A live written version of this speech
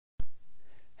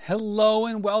Hello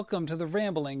and welcome to the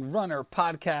Rambling Runner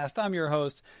Podcast. I'm your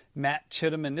host, Matt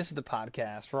Chittum, and this is the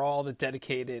podcast for all the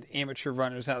dedicated amateur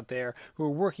runners out there who are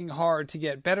working hard to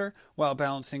get better while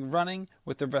balancing running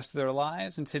with the rest of their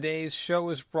lives. And today's show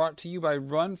is brought to you by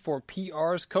Run for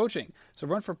PR's Coaching. So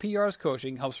Run for PR's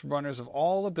Coaching helps runners of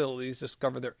all abilities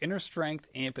discover their inner strength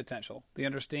and potential. They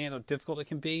understand how difficult it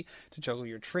can be to juggle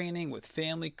your training with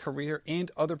family, career,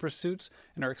 and other pursuits,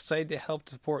 and are excited to help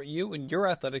support you in your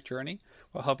athletic journey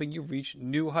while helping you reach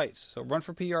new heights. So Run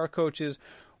for PR coaches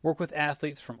work with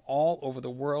athletes from all over the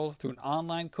world through an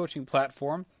online coaching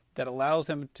platform that allows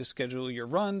them to schedule your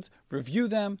runs, review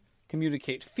them,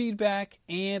 communicate feedback,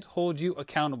 and hold you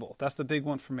accountable. That's the big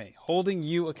one for me, holding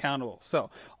you accountable.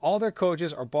 So all their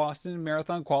coaches are Boston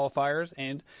Marathon qualifiers,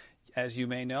 and as you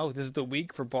may know, this is the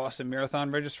week for Boston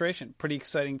Marathon registration. Pretty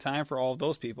exciting time for all of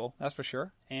those people, that's for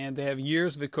sure. And they have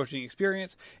years of coaching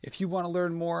experience. If you want to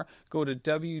learn more, go to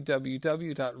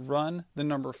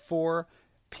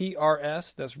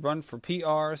www.run4PRS, that's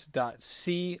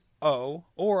runforprs.co,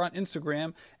 or on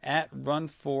Instagram at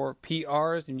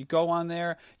run4prs. And you go on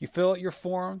there, you fill out your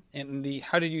form, and in the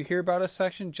How Did You Hear About Us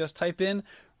section, just type in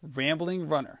Rambling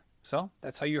Runner. So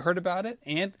that's how you heard about it,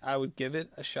 and I would give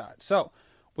it a shot. So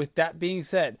with that being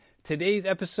said, today's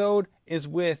episode is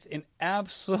with an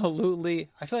absolutely,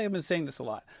 I feel like I've been saying this a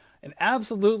lot, an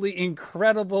absolutely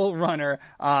incredible runner.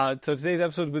 So today's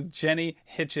episode is with Jenny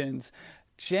Hitchings.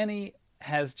 Jenny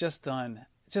has just done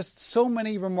so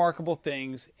many remarkable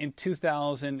things in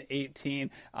 2018.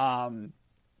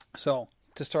 So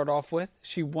to start off with,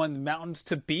 she won the Mountains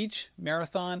to Beach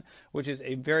Marathon, which is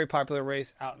a very popular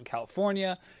race out in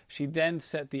California. She then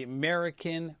set the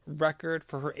American record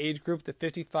for her age group, the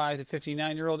 55 to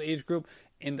 59-year-old age group,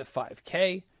 in the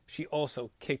 5K. She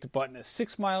also kicked butt in a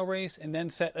 6-mile race and then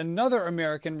set another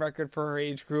American record for her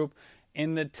age group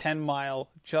in the 10-mile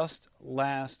just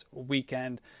last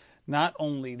weekend. Not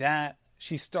only that,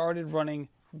 she started running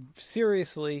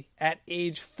seriously at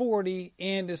age 40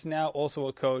 and is now also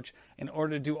a coach. In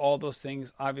order to do all those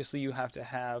things, obviously you have to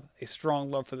have a strong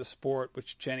love for the sport,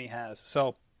 which Jenny has.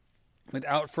 So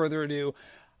without further ado,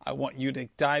 I want you to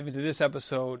dive into this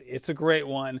episode. It's a great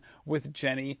one with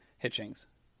Jenny Hitchings.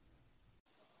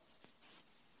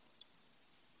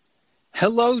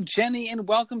 Hello, Jenny, and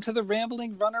welcome to the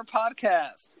Rambling Runner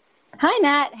Podcast. Hi,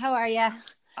 Matt. How are you?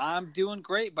 I'm doing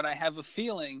great, but I have a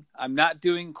feeling I'm not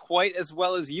doing quite as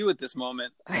well as you at this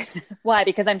moment. Why?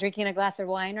 Because I'm drinking a glass of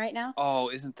wine right now? Oh,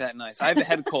 isn't that nice? I have a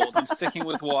head cold. I'm sticking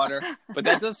with water, but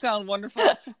that does sound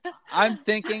wonderful. I'm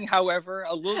thinking, however,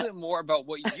 a little bit more about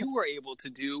what you were able to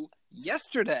do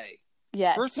yesterday.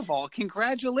 Yes. First of all,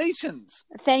 congratulations.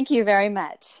 Thank you very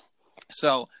much.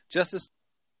 So, just as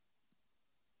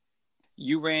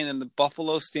you ran in the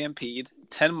Buffalo Stampede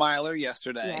 10-miler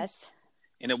yesterday. Yes.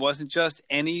 And it wasn't just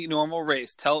any normal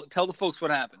race. Tell the folks what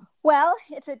happened. Well,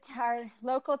 it's our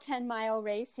local 10-mile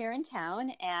race here in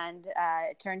town, and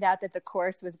it turned out that the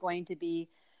course was going to be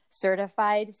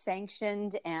certified,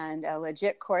 sanctioned, and a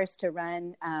legit course to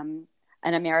run an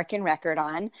American record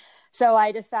on. So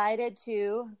I decided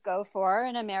to go for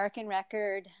an American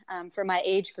record for my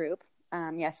age group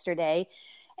yesterday.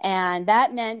 And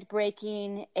that meant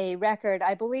breaking a record,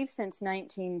 I believe, since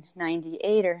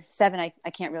 1998 or 7, I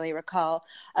can't really recall,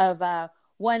 of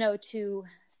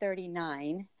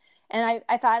 102.39. And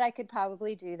I thought I could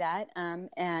probably do that.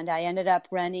 And I ended up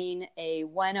running a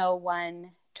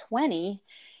 101.20.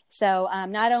 So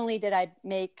not only did I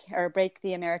make or break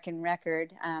the American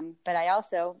record, but I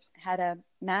also had a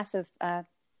massive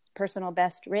personal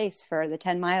best race for the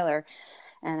 10-miler.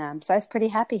 And so I was pretty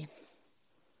happy.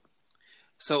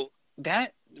 So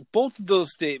both of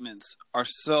those statements are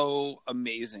so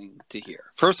amazing to hear.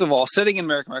 First of all, setting an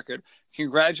American record,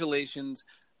 congratulations.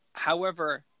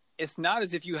 However, it's not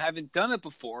as if you haven't done it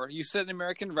before. You set an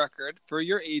American record for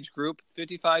your age group,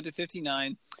 55 to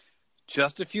 59,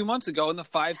 just a few months ago in the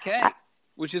 5K,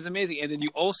 which is amazing. And then you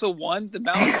also won the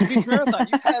Mountains to Beach Marathon.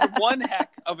 You've had one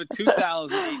heck of a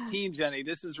 2018, Jenny.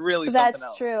 This is really something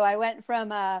else. That's true. I went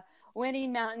from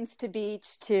winning Mountains to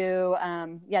Beach to,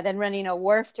 then running a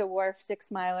wharf-to-wharf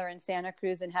 6-miler in Santa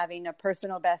Cruz and having a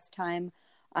personal best time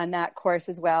on that course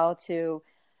as well, to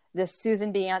the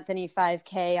Susan B. Anthony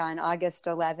 5K on August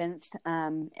 11th.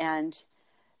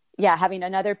 Having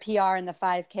another PR in the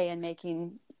 5K and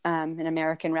making an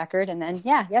American record. And then,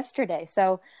 yesterday.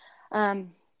 So I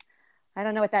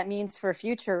don't know what that means for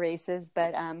future races,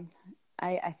 but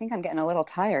I think I'm getting a little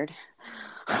tired.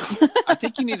 I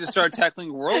think you need to start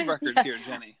tackling world records here,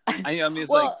 Jenny. I mean, it's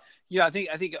like Yeah, I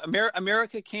think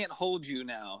America can't hold you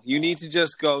now. You need to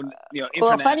just go, Well,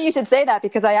 international. funny you should say that,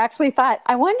 because I actually thought,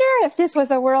 I wonder if this was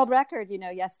a world record,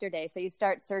 yesterday. So you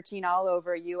start searching all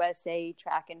over USA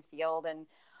Track and Field and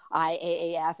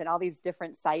IAAF and all these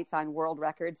different sites on world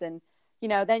records. And,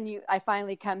 then I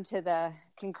finally come to the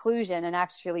conclusion, and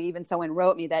actually even someone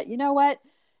wrote me that, what?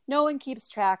 No one keeps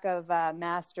track of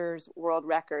Masters world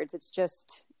records. It's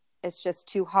just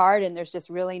too hard. And there's just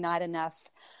really not enough,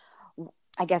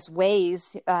 I guess,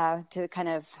 ways to kind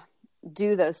of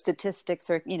do those statistics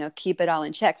or, keep it all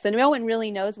in check. So no one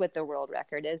really knows what the world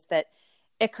record is, but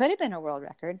it could have been a world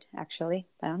record, actually.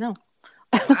 I don't know.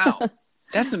 Wow.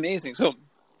 That's amazing. So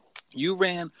you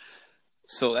ran,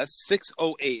 so that's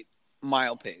 6:08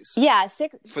 mile pace. Yeah.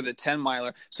 For the 10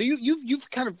 miler. So you've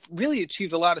kind of really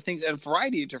achieved a lot of things at a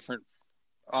variety of different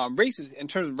races in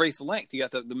terms of race length. You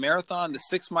got the marathon, the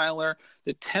 6 miler,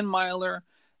 the 10 miler,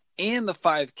 and the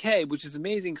 5K, which is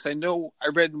amazing because I know I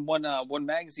read in one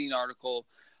magazine article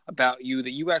about you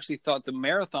that you actually thought the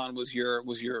marathon was your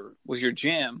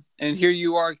jam, and here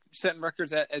you are setting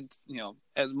records at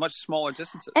much smaller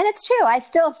distances. And it's true. I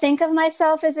still think of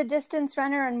myself as a distance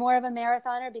runner and more of a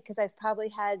marathoner because I've probably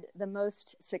had the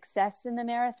most success in the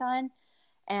marathon,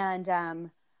 and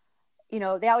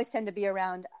they always tend to be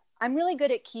around. I'm really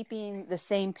good at keeping the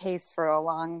same pace for a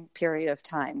long period of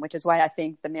time, which is why I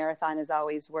think the marathon has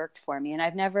always worked for me. And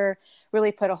I've never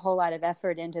really put a whole lot of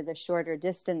effort into the shorter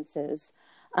distances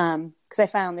because I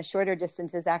found the shorter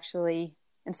distances actually,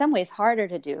 in some ways, harder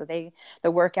to do. The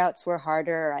workouts were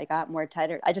harder. I got more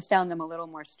tighter. I just found them a little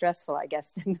more stressful, I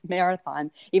guess, than the marathon,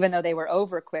 even though they were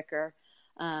over quicker.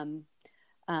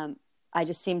 I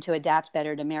just seemed to adapt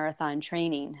better to marathon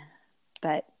training.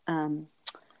 But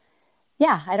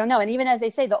yeah, I don't know. And even as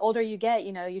they say, the older you get,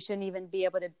 you shouldn't even be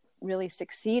able to really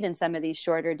succeed in some of these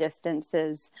shorter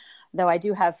distances. Though I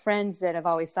do have friends that have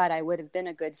always thought I would have been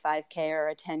a good 5K or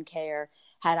a 10K or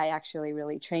had I actually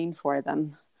really trained for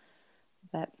them.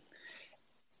 But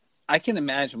I can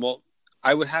imagine. Well,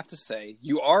 I would have to say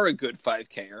you are a good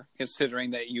 5Ker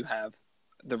considering that you have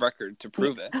the record to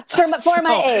prove it for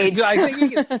my age. I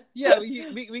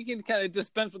think we can kind of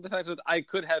dispense with the fact that I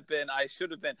could have been, I should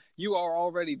have been. You are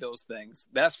already those things,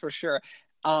 that's for sure.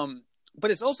 But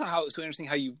it's also so interesting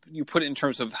how you put it in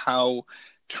terms of how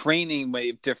training may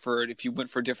have differed if you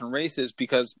went for different races,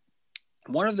 because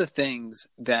one of the things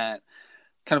that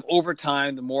kind of over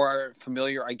time, the more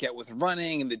familiar I get with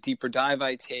running and the deeper dive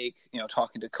I take,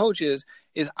 talking to coaches,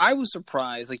 is I was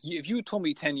surprised. Like if you had told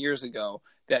me 10 years ago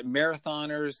that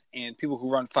marathoners and people who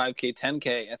run 5K,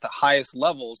 10K at the highest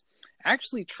levels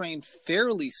actually train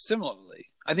fairly similarly.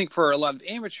 I think for a lot of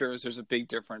amateurs, there's a big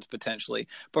difference potentially.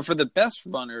 But for the best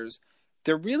runners,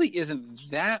 there really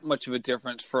isn't that much of a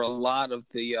difference for a lot of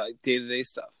the day-to-day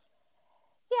stuff.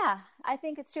 Yeah, I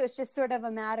think it's true. It's just sort of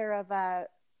a matter of,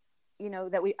 you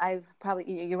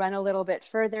run a little bit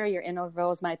further, your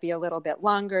intervals might be a little bit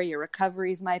longer, your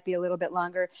recoveries might be a little bit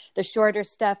longer, the shorter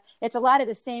stuff. It's a lot of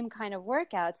the same kind of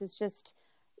workouts. It's just,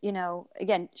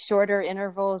 again, shorter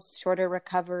intervals, shorter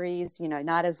recoveries,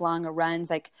 not as long a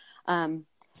runs.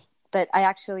 But I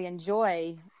actually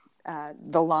enjoy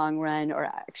the long run, or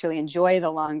actually enjoy the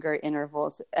longer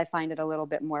intervals. I find it a little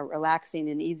bit more relaxing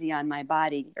and easier on my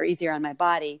body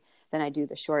than I do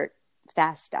the short,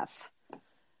 fast stuff.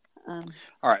 All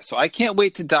right, so I can't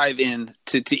wait to dive in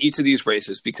to each of these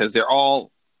races because they're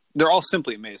all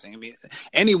simply amazing. I mean,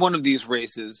 any one of these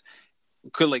races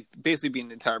could basically be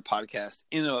an entire podcast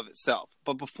in and of itself.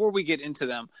 But before we get into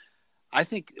them, I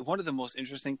think one of the most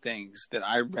interesting things that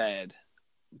I read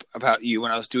about you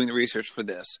when I was doing the research for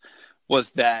this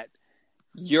was that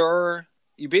you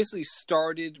basically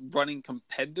started running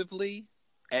competitively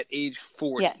at age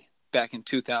 40 back in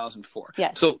 2004.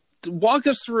 Yes. So walk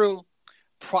us through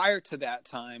prior to that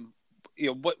time,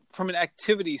 what from an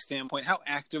activity standpoint, how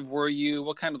active were you?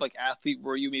 What kind of athlete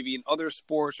were you, maybe in other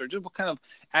sports, or just what kind of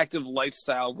active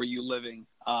lifestyle were you living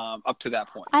up to that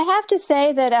point? I have to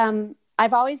say that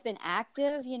I've always been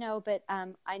active, but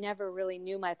I never really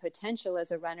knew my potential as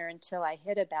a runner until I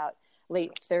hit about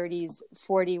late 30s,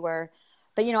 40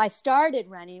 but I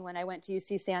started running when I went to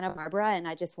UC Santa Barbara, and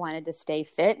I just wanted to stay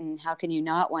fit. And how can you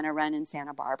not want to run in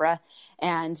Santa Barbara?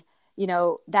 And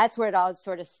that's where it all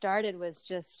sort of started, was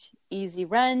just easy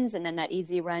runs. And then that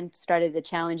easy run started to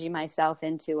challenging myself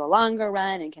into a longer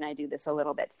run. And can I do this a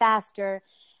little bit faster?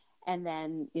 And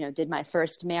then, did my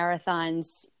first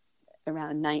marathons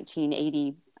around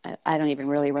 1980. I don't even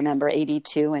really remember,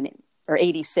 82 or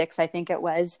 86, I think it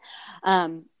was,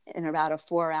 in about a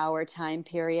 4-hour time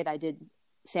period. I did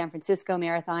San Francisco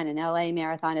Marathon and LA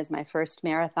Marathon as my first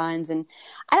marathons. And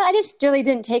I just really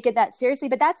didn't take it that seriously,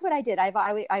 but that's what I did.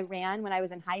 I ran when I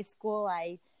was in high school.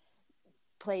 I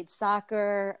played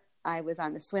soccer. I was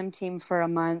on the swim team for a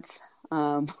month.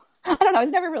 I don't know. I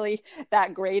was never really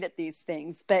that great at these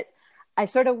things, but I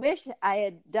sort of wish I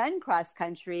had done cross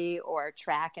country or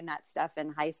track and that stuff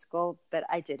in high school, but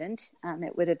I didn't.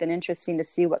 It would have been interesting to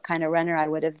see what kind of runner I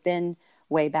would have been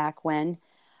way back when.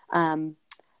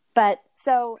 But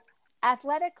so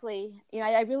athletically,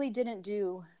 I really didn't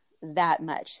do that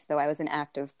much, though I was an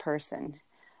active person.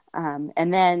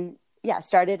 And then,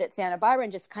 started at Santa Barbara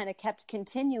and just kind of kept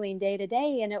continuing day to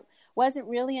day. And it wasn't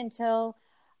really until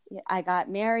I got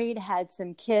married, had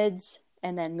some kids,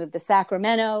 and then moved to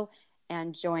Sacramento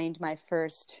and joined my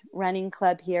first running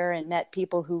club here and met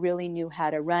people who really knew how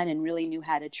to run and really knew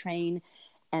how to train.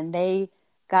 And they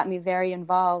got me very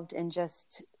involved in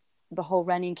just the whole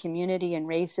running community and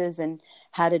races and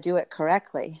how to do it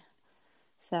correctly.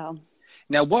 So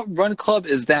now, what run club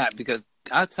is that? Because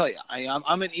I'll tell you,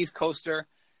 I'm an East Coaster,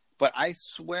 but I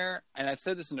swear, and I've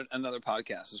said this in another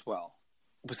podcast as well.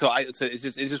 So it's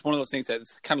just one of those things that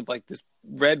it's kind of like this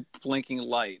red blinking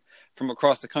light from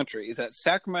across the country, is that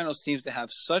Sacramento seems to have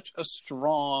such a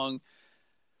strong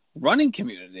running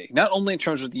community, not only in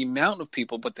terms of the amount of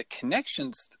people, but the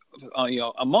connections,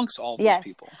 amongst all those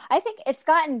people. I think it's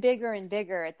gotten bigger and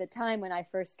bigger. At the time when I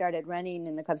first started running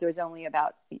in the clubs, there was only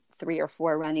about 3 or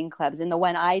 4 running clubs. And the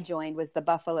one I joined was the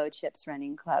Buffalo Chips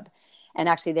Running Club. And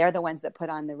actually, they're the ones that put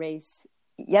on the race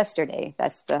yesterday.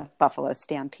 That's the Buffalo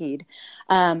Stampede.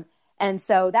 And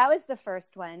so that was the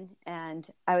first one. And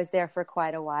I was there for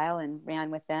quite a while and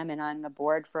ran with them and on the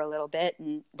board for a little bit.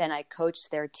 And then I coached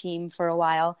their team for a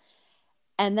while.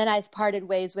 And then I parted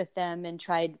ways with them and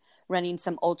tried running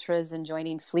some ultras and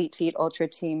joining Fleet Feet Ultra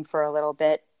Team for a little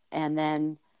bit. And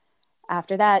then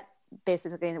after that,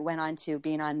 basically went on to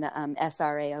being on the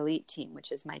SRA Elite Team,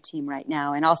 which is my team right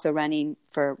now, and also running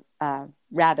for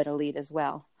Rabbit Elite as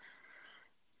well.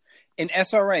 In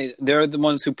SRA, they're the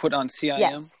ones who put on CIM?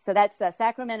 Yes. So that's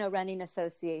Sacramento Running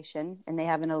Association, and they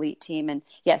have an elite team. And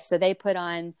yes, so they put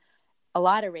on a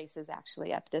lot of races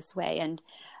actually up this way.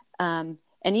 And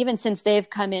even since they've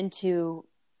come into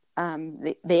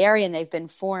the area and they've been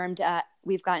formed,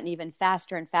 we've gotten even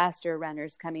faster and faster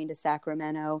runners coming to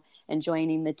Sacramento and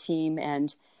joining the team.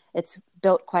 And it's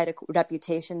built quite a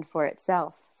reputation for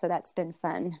itself. So that's been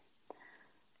fun.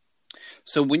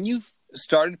 So when you've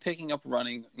started picking up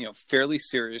running, fairly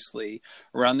seriously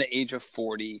around the age of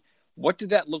 40, what did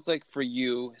that look like for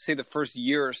you, say the first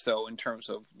year or so, in terms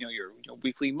of, your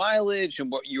weekly mileage and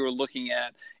what you were looking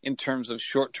at in terms of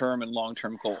short-term and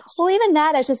long-term goals? Well, even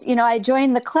that, I just, I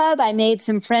joined the club. I made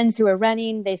some friends who were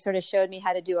running. They sort of showed me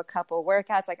how to do a couple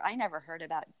workouts. Like I never heard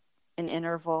about an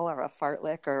interval or a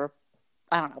fartlek or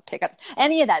I don't know, pickups,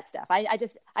 any of that stuff. I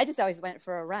just always went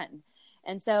for a run.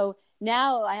 And so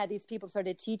now I had these people sort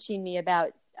of teaching me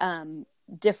about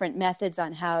different methods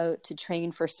on how to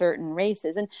train for certain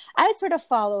races. And I would sort of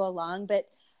follow along, but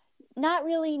not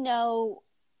really know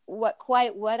what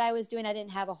I was doing. I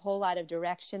didn't have a whole lot of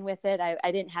direction with it.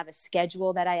 I didn't have a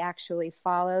schedule that I actually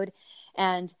followed.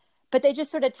 But they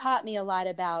just sort of taught me a lot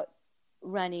about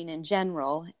running in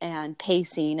general and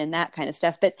pacing and that kind of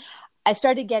stuff. But I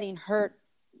started getting hurt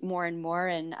more and more.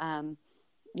 And,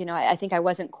 I think I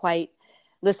wasn't quite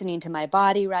listening to my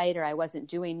body right, or I wasn't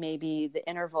doing maybe the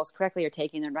intervals correctly or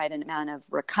taking the right amount of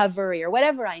recovery or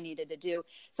whatever I needed to do.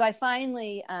 So I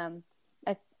finally,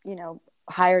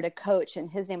 hired a coach, and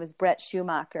his name was Brett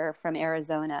Schumacher from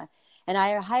Arizona. And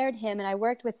I hired him and I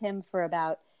worked with him for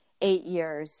about 8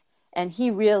 years. And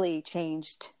he really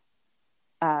changed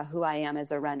who I am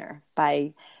as a runner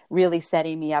by really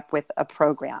setting me up with a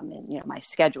program and, my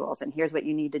schedules, and here's what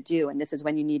you need to do. And this is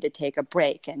when you need to take a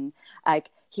break. And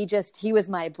he was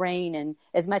my brain. And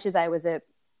as much as I was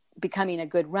becoming a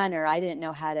good runner, I didn't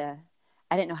know how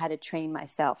to train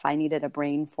myself. I needed a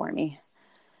brain for me.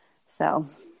 So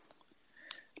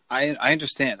I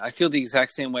understand. I feel the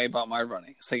exact same way about my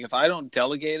running. It's like if I don't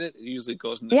delegate it, it usually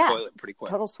goes in the toilet pretty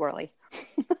quick. Total swirly.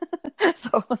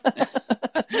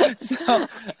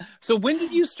 So when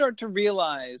did you start to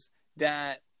realize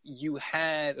that you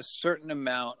had a certain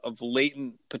amount of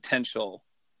latent potential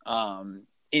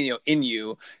in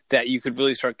you that you could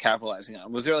really start capitalizing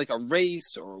on? Was there like a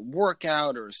race or a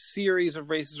workout or a series of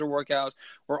races or workouts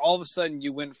where all of a sudden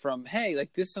you went from, hey,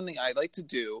 like this is something I like to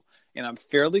do and I'm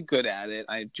fairly good at it,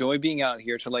 I enjoy being out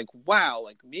here, to like, wow,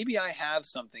 like maybe I have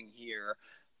something here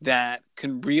that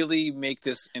can really make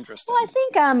this interesting? Well, I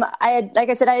think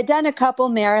I had done a couple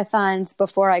marathons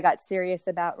before I got serious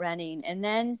about running. And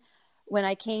then when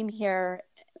I came here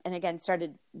and again,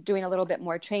 started doing a little bit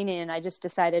more training, and I just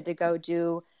decided to go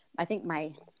do, I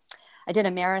did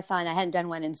a marathon. I hadn't done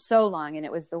one in so long, and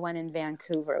it was the one in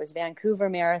Vancouver. It was Vancouver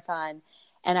Marathon,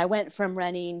 and I went from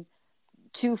running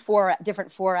two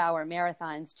different 4-hour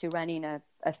marathons to running a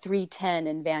 3:10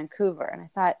 in Vancouver. And I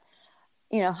thought,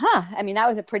 I mean, that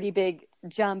was a pretty big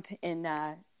jump in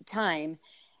time.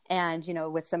 And,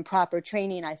 with some proper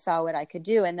training, I saw what I could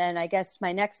do. And then I guess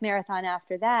my next marathon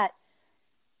after that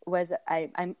was,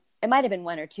 it might've been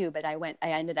 1 or 2, but I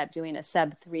ended up doing a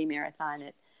sub-3 marathon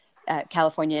at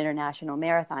California International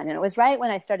Marathon. And it was right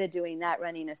when I started doing that,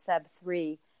 running a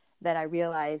sub-3, that I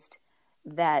realized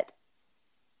that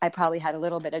I probably had a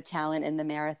little bit of talent in the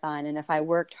marathon. And if I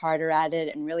worked harder at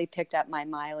it and really picked up my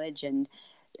mileage and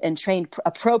trained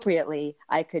appropriately,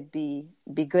 I could be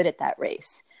good at that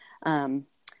race.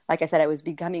 Like I said, I was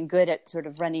becoming good at sort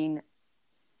of running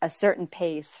a certain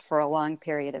pace for a long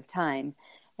period of time.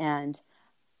 And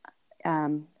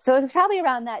so it was probably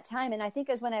around that time. And I think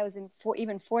it was when I was in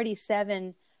even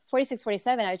 46,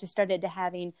 47, I just started to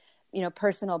having,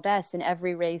 personal bests in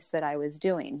every race that I was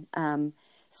doing.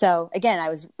 So again, I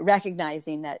was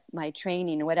recognizing that my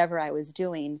training and whatever I was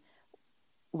doing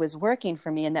was working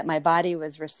for me, and that my body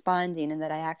was responding, and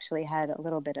that I actually had a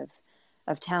little bit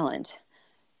of talent,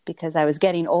 because I was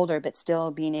getting older, but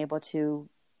still being able to,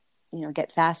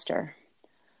 get faster.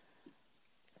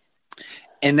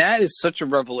 And that is such a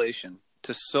revelation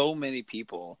to so many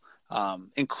people,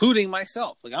 including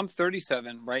myself. Like, I'm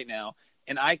 37 right now,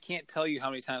 and I can't tell you how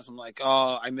many times I'm like,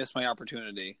 oh, I missed my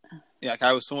opportunity. Yeah, like,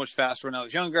 I was so much faster when I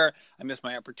was younger. I missed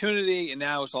my opportunity, and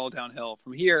now it's all downhill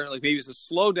from here. Like, maybe it's a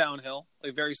slow downhill,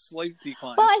 like very slight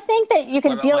decline. Well, I think that you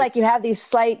can feel like you have these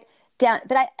slight down,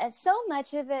 but so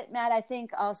much of it, Matt, I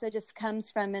think also just comes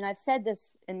from, and I've said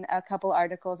this in a couple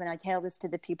articles, and I tell this to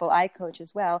the people I coach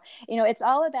as well. It's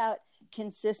all about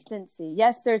consistency.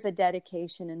 Yes, there's a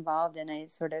dedication involved in a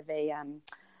sort of a,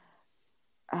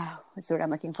 what's the word I'm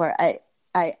looking for?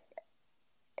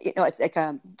 It's like,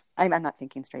 I'm not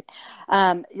thinking straight.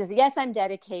 Yes, I'm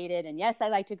dedicated, and yes, I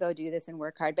like to go do this and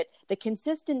work hard, but the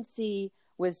consistency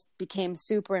became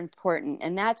super important.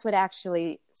 And that's what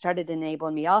actually started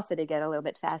enabling me also to get a little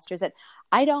bit faster, is that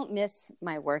I don't miss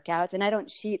my workouts, and I don't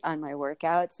cheat on my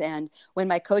workouts. And when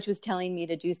my coach was telling me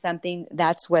to do something,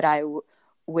 that's what I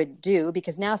would do,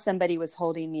 because now somebody was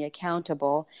holding me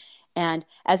accountable. And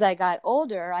as I got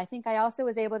older, I think I also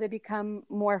was able to become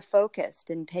more focused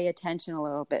and pay attention a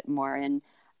little bit more, and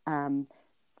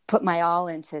put my all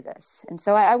into this. And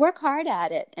so I work hard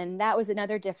at it. And that was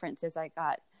another difference as I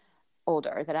got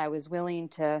older, that I was willing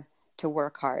to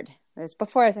work hard. Whereas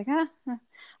before I was like,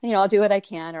 I'll do what I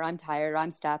can, or I'm tired, or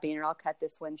I'm stopping, or I'll cut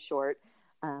this one short,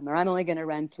 or I'm only going to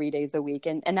run 3 days a week.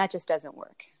 And that just doesn't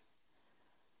work.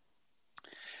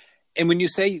 And when you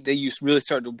say that you really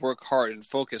started to work hard and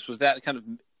focus, was that kind of,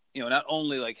 not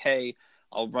only like, hey,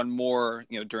 I'll run more,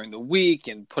 during the week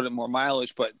and put in more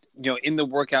mileage, but, in the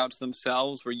workouts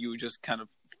themselves, where you just kind of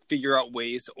figure out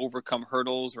ways to overcome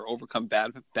hurdles or overcome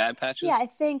bad patches? Yeah, I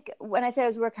think when I said I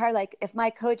was work hard, like if my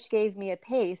coach gave me a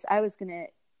pace, I was going to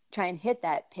try and hit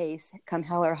that pace come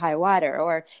hell or high water.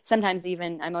 Or sometimes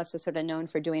even, I'm also sort of known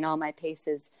for doing all my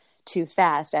paces too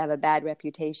fast. I have a bad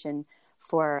reputation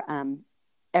for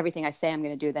everything I say I'm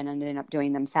going to do, then I end up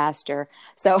doing them faster.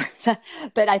 So,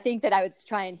 but I think that I would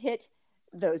try and hit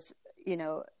those,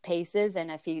 paces.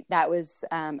 And if that was,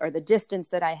 or the distance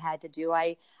that I had to do,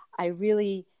 I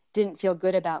really didn't feel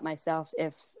good about myself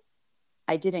if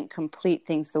I didn't complete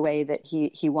things the way that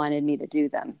he wanted me to do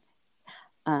them.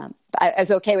 It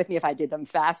was okay with me if I did them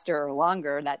faster or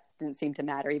longer. That didn't seem to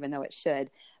matter, even though it should.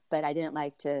 But I didn't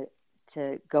like to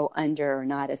go under or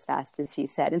not as fast as he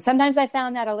said. And sometimes I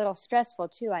found that a little stressful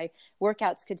too.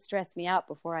 Workouts could stress me out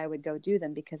before I would go do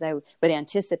them, because I would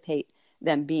anticipate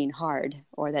them being hard,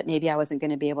 or that maybe I wasn't going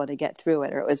to be able to get through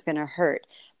it, or it was going to hurt,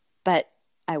 but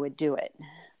I would do it.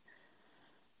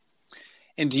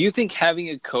 And do you think having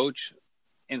a coach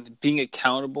and being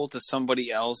accountable to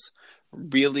somebody else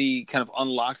really kind of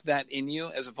unlocked that in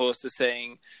you, as opposed to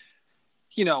saying,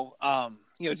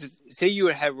 just say you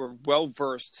were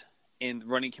well-versed in the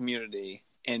running community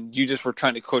and you just were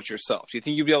trying to coach yourself? Do you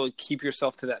think you'd be able to keep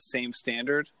yourself to that same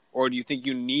standard? Or do you think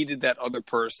you needed that other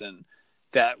person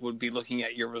that would be looking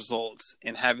at your results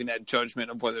and having that judgment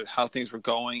of how things were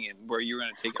going and where you're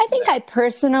going to take it? I think I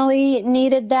personally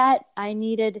needed that. I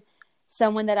needed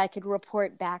someone that I could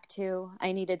report back to.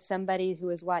 I needed somebody who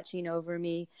was watching over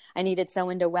me. I needed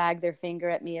someone to wag their finger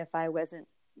at me if I wasn't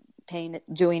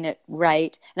doing it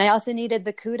right. And I also needed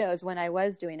the kudos when I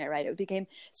was doing it right. It became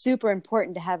super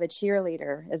important to have a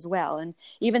cheerleader as well. And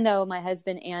even though my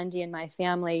husband, Andy, and my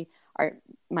family are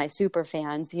my super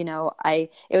fans, you know, it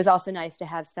was also nice to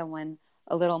have someone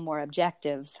a little more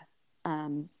objective,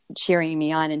 cheering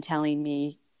me on and telling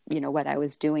me, you know, what I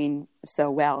was doing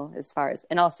so well as far as,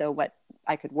 and also what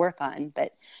I could work on.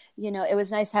 But, you know, it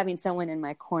was nice having someone in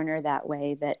my corner that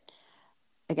way that,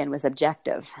 again, was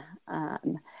objective.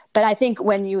 But I think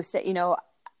when you say, you know,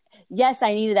 yes,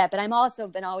 I needed that, but I'm also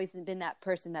always been that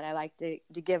person that I like to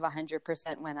give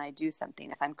 100% when I do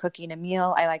something. If I'm cooking a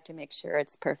meal, I like to make sure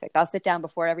it's perfect. I'll sit down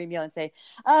before every meal and say,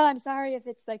 "Oh, I'm sorry if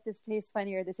it's like this tastes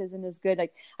funny or this isn't as good."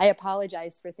 Like, I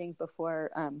apologize for things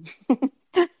before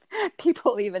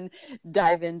people even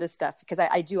dive into stuff, because I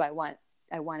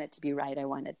want it to be right. I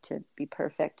want it to be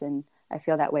perfect, and I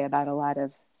feel that way about a lot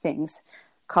of things.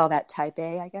 Call that type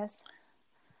A, I guess.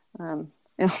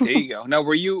 There you go. Now,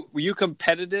 were you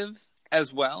competitive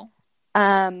as well?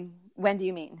 When do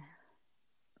you mean?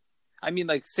 I mean,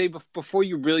 like, say before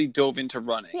you really dove into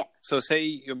running. Yeah. So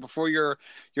say before your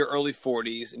early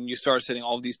 40s and you started setting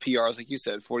all of these PRs, like you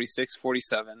said, 46,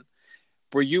 47.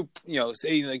 Were you, you know,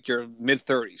 say like your mid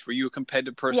 30s, were you a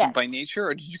competitive person Yes. by nature,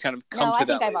 or did you kind of come No, to I that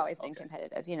think I've later? always been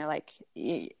competitive. You know, like,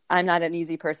 I'm not an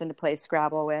easy person to play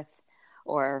Scrabble with,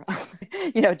 or,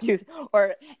 you know,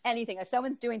 or anything. If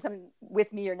someone's doing something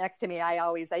with me or next to me, I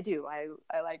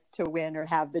like to win or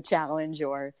have the challenge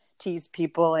or tease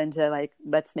people into, like,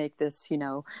 let's make this, you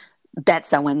know, bet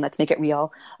someone, let's make it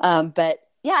real. But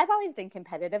yeah, I've always been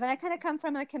competitive, and I kind of come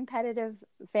from a competitive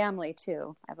family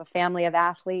too. I have a family of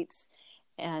athletes,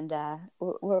 and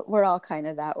we're all kind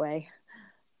of that way.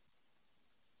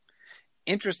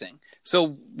 Interesting. So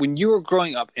when you were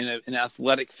growing up in an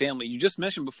athletic family, you just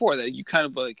mentioned before that you kind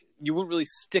of like, you wouldn't really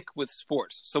stick with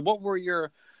sports. So what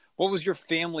was your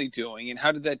family doing, and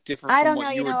how did that differ I from don't know.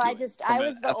 what you You were know, doing I from an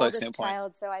was the athletic oldest standpoint?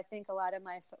 child, so I think a lot of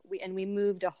we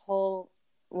moved a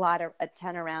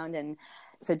ton around, and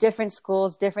so different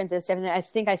schools, different this, different that. I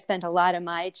think I spent a lot of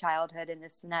my childhood in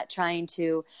this and that, trying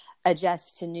to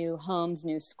adjust to new homes,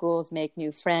 new schools, make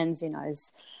new friends. You know,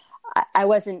 I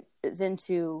wasn't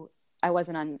I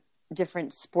wasn't on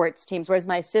different sports teams, whereas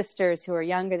my sisters who are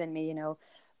younger than me, you know,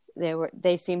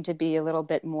 they seemed to be a little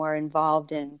bit more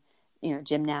involved in, you know,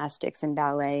 gymnastics and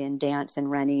ballet and dance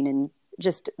and running, and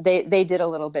just they did a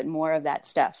little bit more of that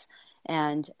stuff.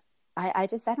 And I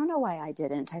don't know why I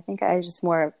didn't. I think I was just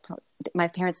my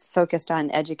parents focused on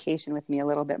education with me a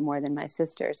little bit more than my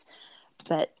sisters.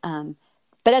 But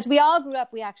as we all grew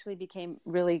up, we actually became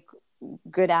really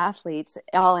good athletes,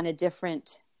 all in a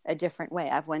different way.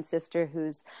 I have one sister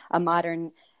who's a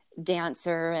modern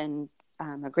dancer and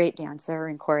a great dancer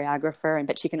and choreographer,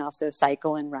 but she can also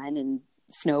cycle and run and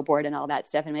snowboard and all that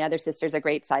stuff. And my other sister's a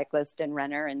great cyclist and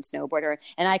runner and snowboarder,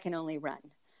 and I can only run.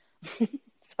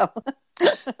 So,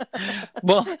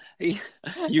 Well,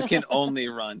 you can only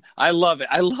run. I love it.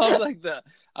 I love like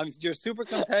you're super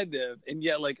competitive and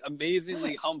yet like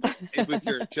amazingly humble with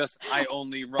your just I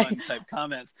only run type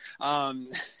comments.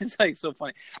 It's like so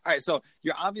funny. All right, so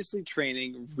you're obviously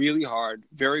training really hard,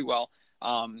 very well.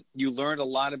 You learned a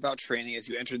lot about training as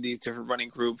you entered these different running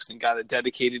groups and got a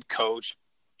dedicated coach.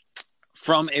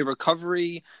 From a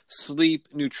recovery, sleep,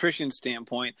 nutrition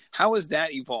standpoint, how has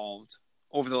that evolved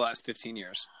over the last 15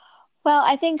 years? well,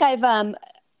 I think I've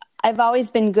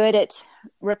always been good at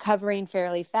recovering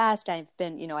fairly fast. I've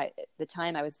been, you know, at the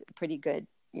time I was a pretty good,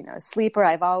 you know, sleeper.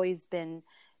 I've always been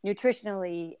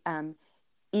nutritionally,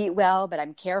 eat well, but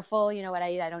I'm careful. You know what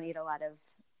I eat? I don't eat a lot of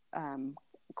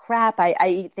crap. I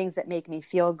eat things that make me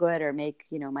feel good or make,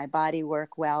 you know, my body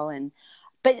work well.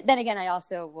 But then again, I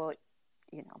also will,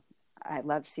 you know, I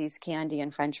love See's candy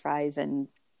and French fries and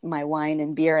my wine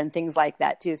and beer and things like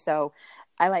that too. So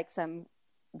I like some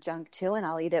junk too, and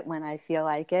I'll eat it when I feel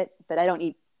like it, but I don't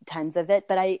eat tons of it.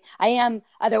 But I am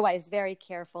otherwise very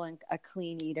careful and a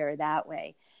clean eater that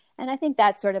way. And I think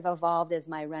that sort of evolved as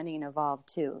my running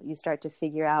evolved too. You start to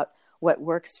figure out what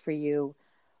works for you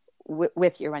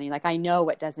with your running. Like, I know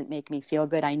what doesn't make me feel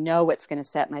good. I know what's going to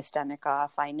set my stomach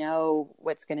off. I know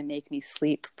what's going to make me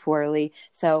sleep poorly.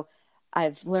 So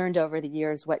I've learned over the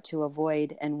years what to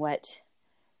avoid and what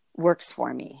works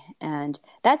for me. And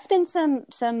that's been some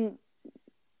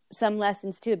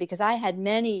lessons too, because I had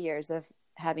many years of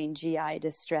having GI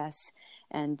distress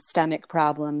and stomach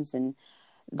problems, and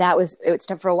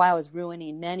for a while was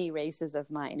ruining many races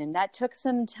of mine. And that took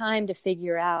some time to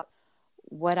figure out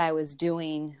what I was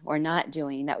doing or not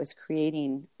doing that was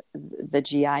creating the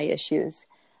GI issues.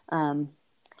 And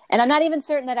I'm not even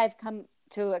certain that I've come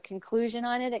to a conclusion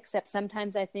on it, except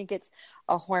sometimes I think it's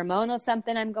a hormonal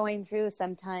something I'm going through.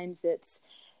 Sometimes it's,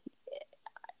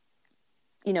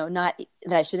 you know, not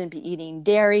that I shouldn't be eating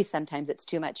dairy. Sometimes it's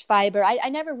too much fiber. I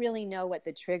never really know what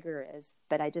the trigger is,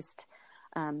 but I just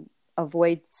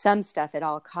avoid some stuff at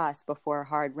all costs before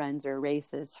hard runs or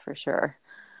races, for sure.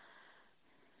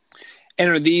 And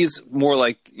are these more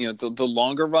like, the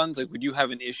longer runs? Like, would you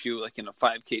have an issue like in a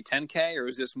 5K, 10K, or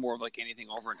is this more of like anything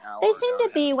over an hour? They seem to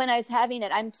be when I was having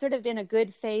it. I'm sort of in a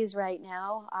good phase right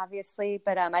now, obviously,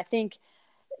 but I think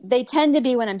they tend to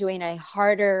be when I'm doing a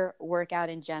harder workout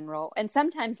in general, and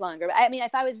sometimes longer. I mean,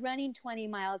 if I was running 20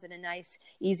 miles at a nice,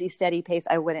 easy, steady pace,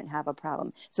 I wouldn't have a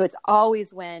problem. So it's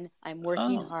always when I'm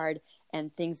working hard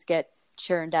and things get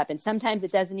churned up. And sometimes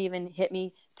it doesn't even hit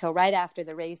me till right after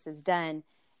the race is done.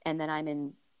 And then I'm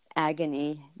in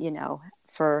agony, and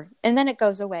then it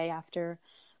goes away after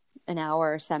an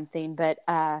hour or something. But,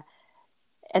 and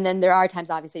then there are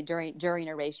times, obviously, during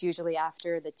a race, usually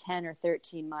after the 10 or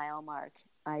 13 mile mark,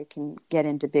 I can get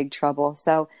into big trouble.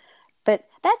 So, but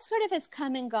that sort of has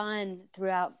come and gone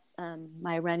throughout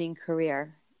my running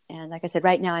career. And like I said,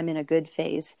 right now I'm in a good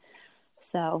phase.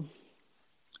 So.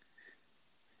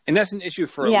 And that's an issue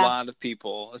for a lot of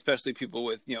people, especially people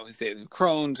with, say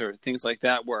Crohn's or things like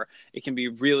that, where it can be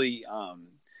really,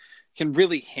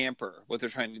 hamper what they're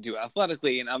trying to do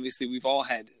athletically. And obviously we've all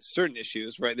had certain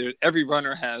issues, right? Every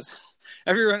runner has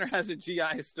a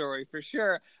GI story for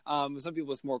sure. Some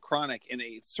people it's more chronic, and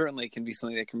it certainly can be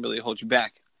something that can really hold you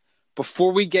back.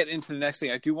 Before we get into the next thing,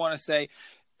 I do want to say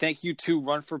thank you to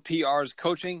Run for PR's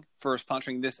coaching for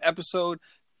sponsoring this episode.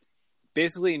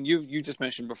 Basically, and you just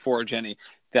mentioned before, Jenny,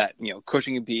 that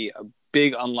coaching can be a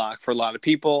big unlock for a lot of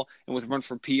people. And with Run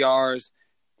for PRs,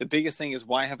 the biggest thing is,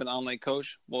 why have an online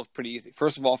coach? Well, it's pretty easy.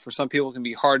 First of all, for some people, it can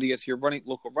be hard to get to your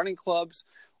local running clubs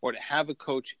or to have a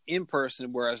coach in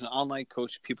person, whereas an online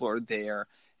coach, people are there.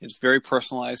 It's very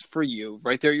personalized for you,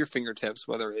 right there at your fingertips,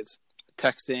 whether it's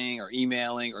texting or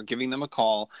emailing or giving them a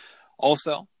call.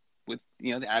 Also, with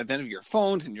the advent of your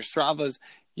phones and your Stravas,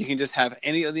 you can just have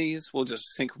any of these. We'll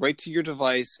just sync right to your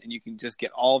device, and you can just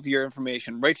get all of your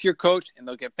information right to your coach, and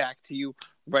they'll get back to you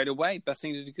right away. Best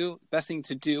thing to do, is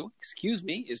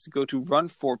to go to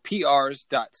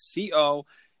runforprs.co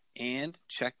and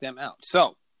check them out.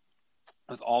 So,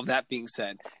 with all that being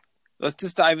said, let's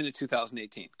just dive into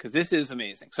 2018, because this is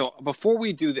amazing. So before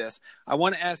we do this, I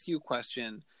want to ask you a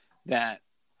question that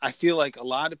I feel like a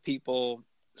lot of people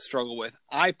struggle with.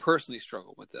 I personally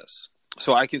struggle with this,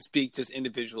 so I can speak just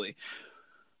individually.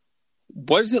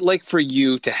 What is it like for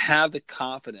you to have the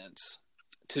confidence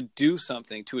to do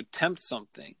something, to attempt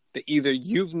something that either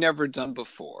you've never done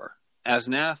before as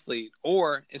an athlete,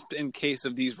 or it's in case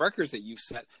of these records that you've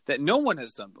set that no one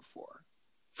has done before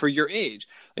for your age?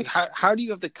 Like, how do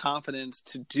you have the confidence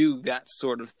to do that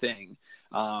sort of thing?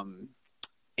 And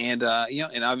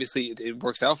obviously it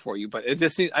works out for you, but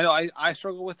I know I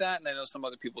struggle with that, and I know some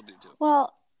other people do too.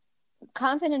 Well,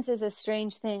 confidence is a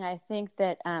strange thing. I think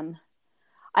that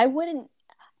I wouldn't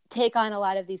take on a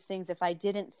lot of these things if I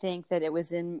didn't think that it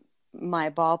was in my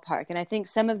ballpark. And I think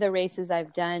some of the races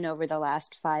I've done over the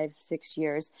last 5-6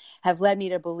 years have led me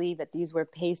to believe that these were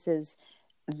paces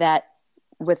that,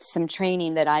 with some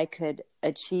training, that I could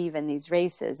achieve in these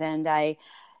races. And I,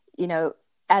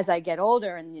 as I get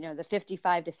older, and the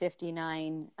 55 to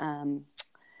 59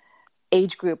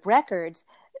 age group records,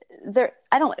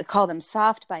 I don't call them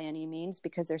soft by any means,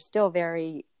 because they're still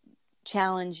very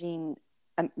challenging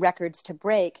records to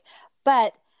break,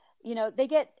 but they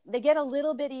get a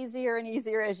little bit easier and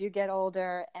easier as you get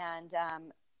older. And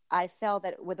I felt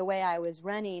that with the way I was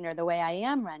running, or the way I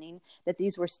am running, that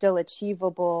these were still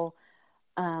achievable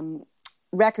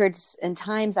records and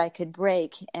times I could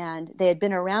break, and they had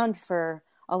been around for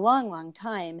a long, long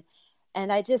time.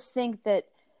 And I just think that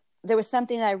there was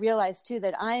something that I realized too,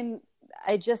 that I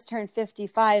just turned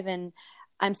 55, and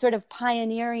I'm sort of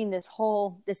pioneering this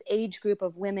age group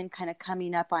of women kind of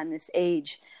coming up on this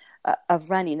age of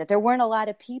running, that there weren't a lot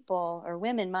of people or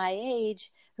women my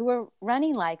age who were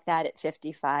running like that at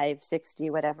 55, 60,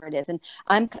 whatever it is. And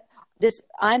I'm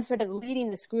sort of leading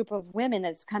this group of women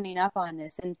that's coming up on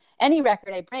this. And any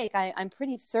record I break, I'm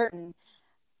pretty certain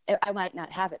I might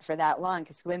not have it for that long,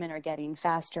 because women are getting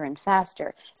faster and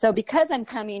faster. So because I'm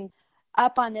coming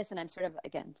up on this, and I'm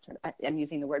I'm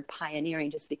using the word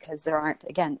pioneering just because there aren't,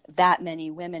 again, that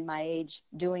many women my age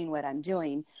doing what I'm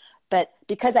doing. But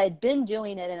because I'd been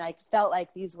doing it and I felt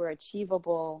like these were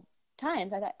achievable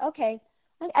times, I thought, okay,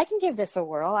 I can give this a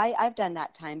whirl. I've done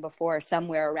that time before,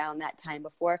 somewhere around that time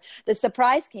before. The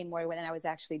surprise came more when I was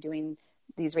actually doing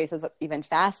these races even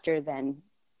faster than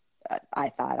I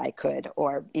thought I could,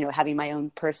 or, having my own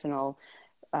personal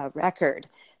record.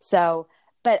 So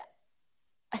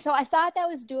I thought that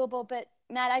was doable, but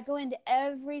Matt, I go into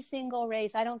every single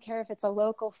race. I don't care if it's a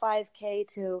local 5K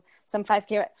to some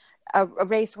 5K, a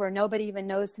race where nobody even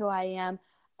knows who I am.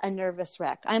 a nervous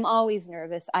wreck. I'm always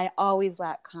nervous. I always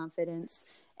lack confidence.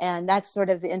 And that's sort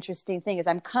of the interesting thing is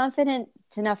I'm confident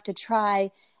enough to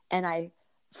try, and I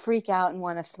freak out and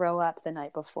want to throw up the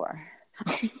night before.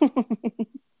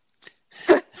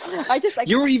 I just like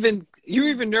you were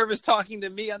even nervous talking to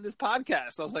me on this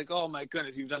podcast. I was like, oh my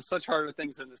goodness, you've done such harder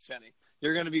things than this, Jenny.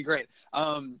 You're going to be great.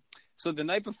 So the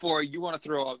night before, you want to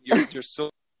throw up. You're so.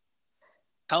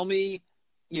 Tell me,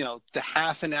 the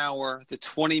half an hour, the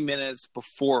 20 minutes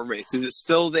before a race. Is it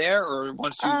still there, or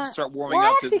once you start warming up? I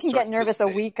actually can get nervous a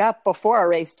week up before a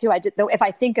race too. Though if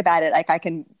I think about it, like I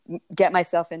can get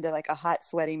myself into like a hot,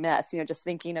 sweaty mess. Just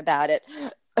thinking about it.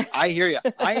 I hear you.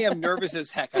 I am nervous as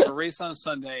heck. I have a race on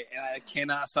Sunday, and I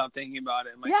cannot stop thinking about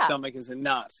it. My stomach is in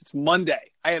knots. It's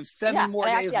Monday. I have 7 more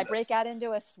days. I break out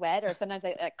into a sweat, or sometimes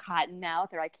I cotton mouth,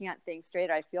 or I can't think straight,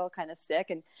 or I feel kind of sick.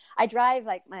 And I drive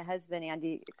like my husband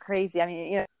Andy crazy. I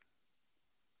mean,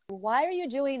 why are you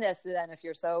doing this then if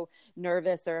you're so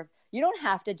nervous, or you don't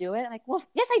have to do it? I'm like, well,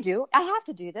 yes, I do. I have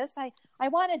to do this. I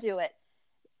want to do it.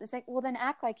 It's like, well, then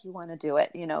act like you want to do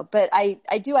it, But I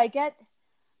get.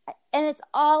 And it's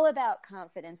all about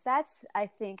confidence. That's, I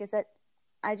think, is that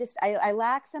I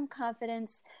lack some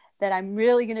confidence that I'm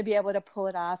really going to be able to pull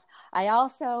it off. I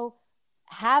also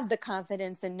have the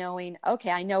confidence in knowing, okay,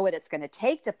 I know what it's going to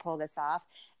take to pull this off,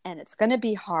 and it's going to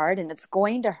be hard, and it's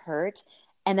going to hurt.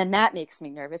 And then that makes me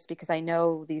nervous because I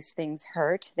know these things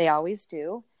hurt. They always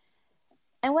do.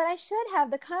 And what I should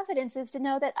have the confidence is to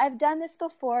know that I've done this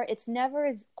before. It's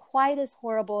never quite as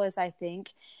horrible as I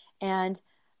think. And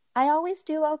I always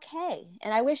do okay.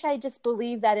 And I wish I just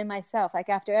believed that in myself. Like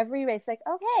after every race, like,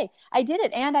 okay, I did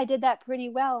it. And I did that pretty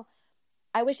well.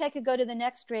 I wish I could go to the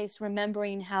next race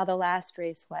remembering how the last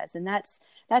race was. And that's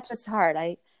what's hard.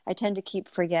 I tend to keep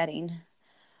forgetting.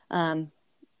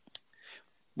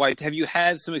 Why, have you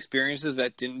had some experiences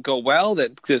that didn't go well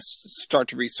that just start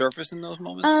to resurface in those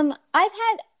moments? I've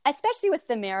had, especially with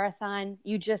the marathon,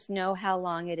 you just know how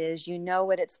long it is. You know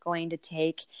what it's going to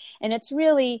take. And it's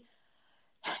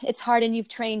hard, and you've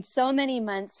trained so many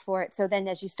months for it. So then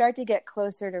as you start to get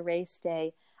closer to race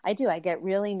day, I get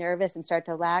really nervous and start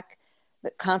to lack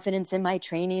the confidence in my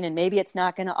training. And maybe it's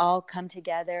not going to all come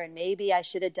together. And maybe I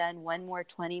should have done one more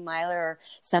 20 miler or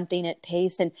something at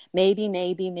pace. And maybe.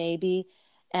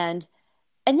 And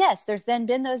yes, there's then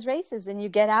been those races, and you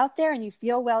get out there and you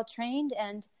feel well trained,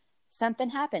 and something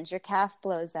happens. Your calf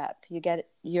blows up. You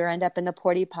end up in the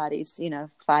porta potties,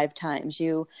 5 times.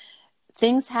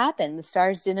 Things happen. The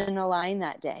stars didn't align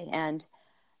that day. And,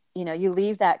 you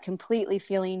leave that completely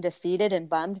feeling defeated and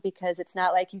bummed, because it's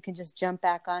not like you can just jump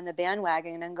back on the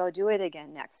bandwagon and go do it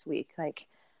again next week. Like,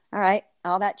 all right,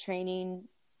 all that training,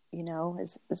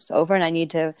 is over, and I need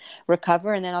to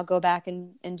recover, and then I'll go back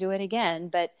and do it again.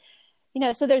 But,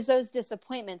 so there's those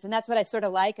disappointments. And that's what I sort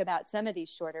of like about some of these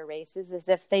shorter races, is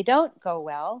if they don't go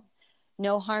well,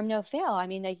 no harm, no fail. I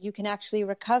mean, you can actually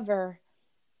recover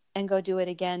and go do it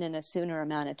again in a sooner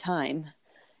amount of time,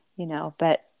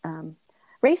 but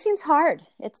racing's hard.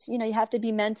 It's, you have to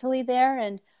be mentally there.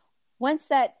 And once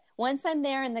I'm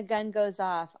there and the gun goes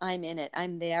off, I'm in it.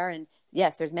 I'm there. And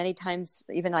yes, there's many times,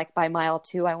 even like by mile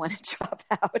 2, I want to drop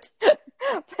out,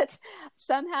 but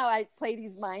somehow I play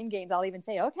these mind games. I'll even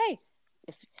say, okay,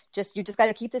 you just got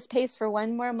to keep this pace for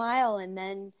one more mile. And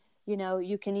then,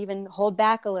 you can even hold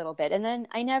back a little bit. And then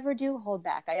I never do hold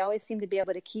back. I always seem to be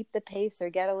able to keep the pace or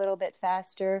get a little bit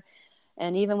faster.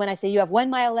 And even when I say you have 1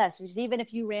 mile left, which even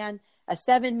if you ran a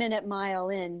 7-minute mile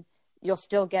in, you'll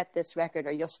still get this record,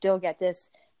 or you'll still get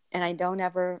this. And I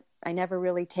never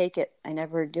really take it. I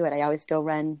never do it. I always still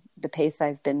run the pace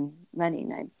I've been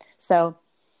running.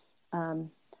 I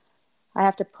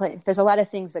have to play. There's a lot of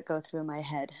things that go through my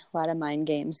head, a lot of mind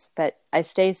games, but I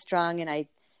stay strong and I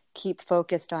keep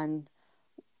focused on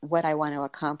what I want to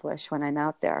accomplish when I'm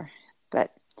out there.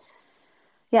 But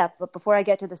before I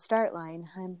get to the start line,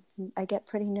 I get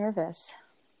pretty nervous.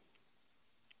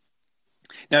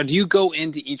 Now, do you go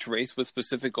into each race with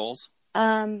specific goals?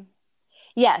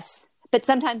 Yes, but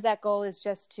sometimes that goal is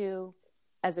just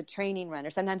as a training runner.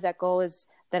 Sometimes that goal is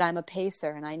that I'm a pacer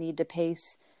and I need to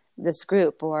pace this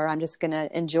group, or I'm just going to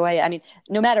enjoy it. I mean,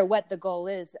 no matter what the goal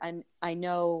is, I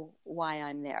know why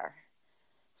I'm there.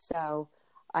 So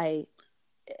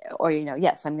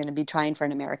yes, I'm going to be trying for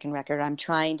an American record. I'm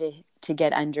trying to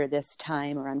get under this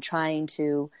time, or I'm trying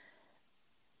to,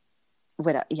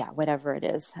 whatever it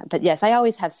is. But yes, I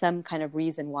always have some kind of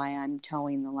reason why I'm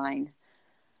towing the line.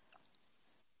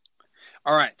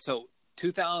 All right. So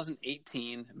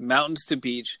 2018, Mountains to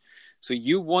Beach. So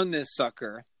you won this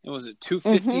sucker. It was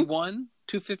 251,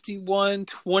 251,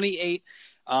 28.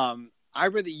 I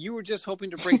read that you were just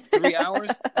hoping to break 3 hours.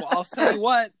 Well, I'll tell you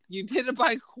what, you did it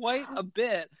by quite a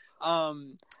bit.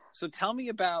 So tell me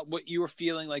about what you were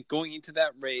feeling like going into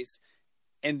that race,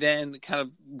 and then kind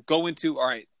of go into, all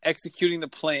right, executing the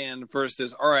plan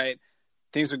versus, all right,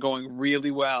 things are going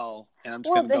really well, and I'm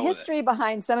just going to The go with it. history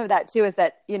behind some of that too is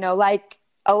that, like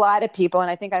a lot of people, and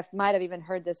I think I might have even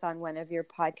heard this on one of your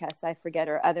podcasts, I forget,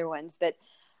 or other ones, but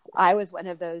I was one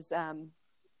of those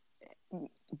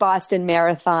Boston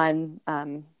Marathon.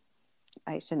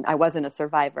 I wasn't a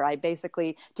survivor. I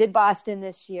basically did Boston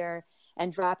this year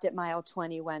and dropped at mile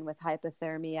 21 with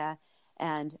hypothermia.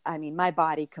 And I mean, my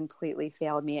body completely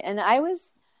failed me. And I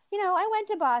was, I went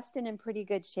to Boston in pretty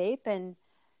good shape. And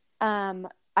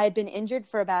I'd been injured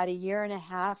for about a year and a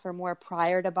half or more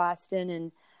prior to Boston.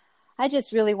 And I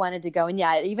just really wanted to go. And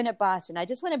yeah, even at Boston, I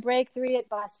just want to break 3 at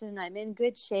Boston. I'm in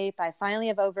good shape. I finally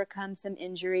have overcome some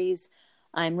injuries.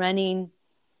 I'm running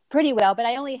pretty well, but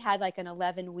I only had like an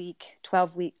 11-week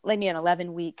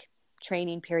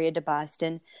training period to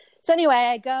Boston. So anyway,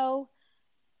 I go,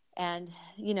 and,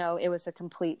 it was a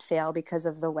complete fail because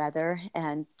of the weather,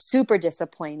 and super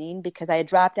disappointing because I had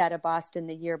dropped out of Boston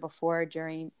the year before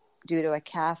due to a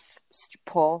calf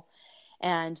pull.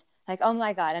 And like, oh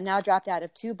my God, I'm now dropped out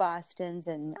of 2 Bostons.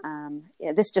 And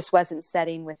this just wasn't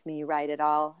setting with me right at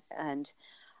all. And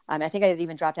I think I had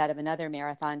even dropped out of another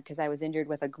marathon because I was injured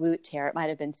with a glute tear. It might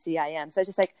have been CIM. So I was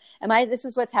just like, this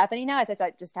is what's happening now?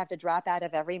 I just have to drop out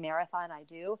of every marathon I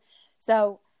do.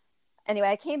 So anyway,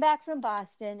 I came back from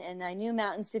Boston, and I knew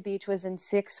Mountains to Beach was in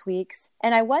 6 weeks,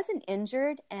 and I wasn't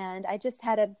injured. And I just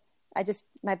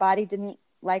my body didn't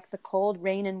like the cold,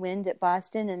 rain and wind at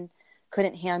Boston and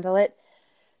couldn't handle it.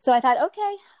 So I thought,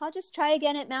 okay, I'll just try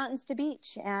again at Mountains to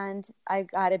Beach. And I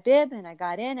got a bib, and I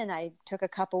got in, and I took a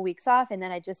couple weeks off. And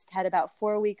then I just had about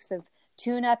 4 weeks of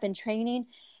tune up and training.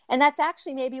 And that's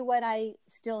actually maybe what I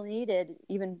still needed,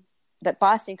 even that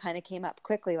Boston kind of came up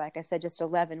quickly. Like I said, just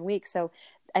 11 weeks. So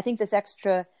I think this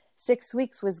extra 6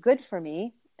 weeks was good for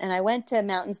me. And I went to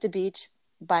Mountains to Beach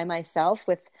by myself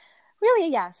with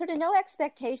really, sort of no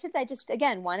expectations. I just,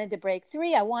 again, wanted to break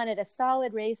 3. I wanted a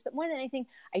solid race, but more than anything,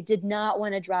 I did not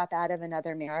want to drop out of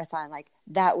another marathon. Like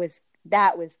that was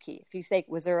key. If you say,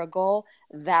 was there a goal?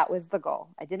 That was the goal.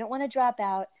 I didn't want to drop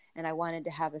out, and I wanted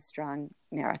to have a strong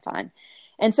marathon.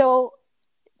 And so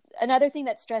another thing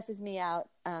that stresses me out,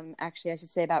 actually, I should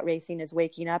say, about racing is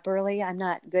waking up early. I'm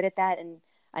not good at that. And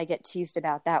I get teased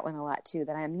about that one a lot too,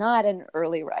 that I am not an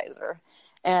early riser.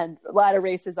 And a lot of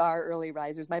races are early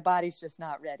risers. My body's just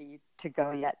not ready to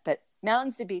go yet. But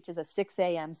Mountains to Beach is a 6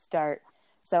 a.m. start.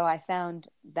 So I found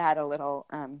that a little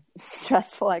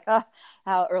stressful, like,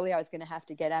 how early I was going to have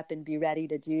to get up and be ready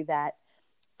to do that.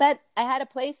 But I had a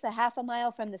place a half a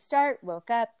mile from the start, woke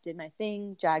up, did my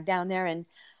thing, jogged down there. And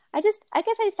I guess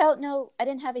I felt I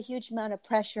didn't have a huge amount of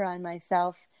pressure on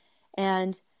myself.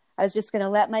 And I was just going to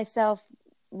let myself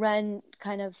run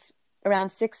kind of around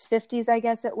 650s, I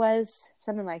guess it was,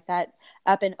 something like that,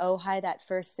 up in Ojai, that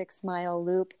first 6-mile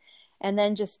loop, and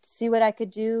then just see what I could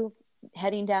do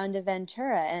heading down to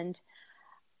Ventura. And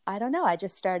I don't know, I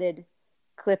just started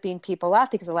clipping people off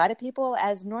because a lot of people,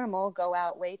 as normal, go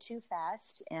out way too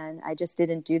fast. And I just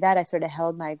didn't do that. I sort of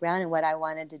held my ground in what I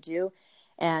wanted to do.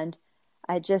 And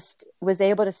I just was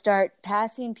able to start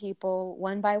passing people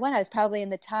one by one. I was probably in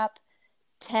the top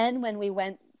 10 when we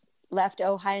left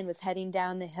Ojai and was heading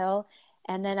down the hill.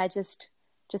 And then I just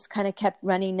kind of kept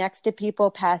running next to people,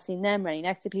 passing them, running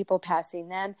next to people, passing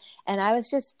them. And I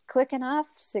was just clicking off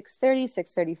 6:30,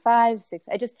 6:35, 6.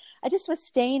 I just was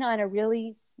staying on a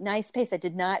really nice pace. That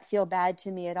did not feel bad to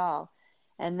me at all.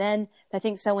 And then I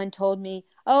think someone told me,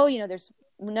 oh, there's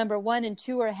number 1 and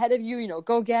 2 are ahead of you,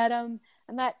 go get them.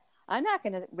 I'm not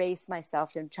going to race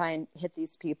myself and try and hit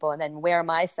these people and then wear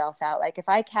myself out. Like if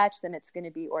I catch them, it's going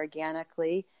to be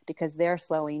organically because they're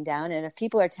slowing down. And if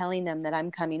people are telling them that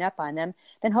I'm coming up on them,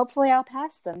 then hopefully I'll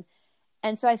pass them.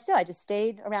 And so I just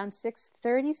stayed around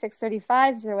 6:30,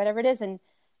 6:35 or whatever it is, and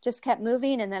just kept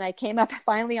moving. And then I came up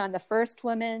finally on the first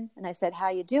woman, and I said, "How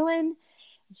you doing?"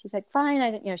 And she said,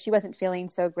 "Fine." She wasn't feeling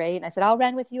so great. And I said, "I'll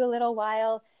run with you a little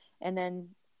while." And then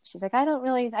she's like, I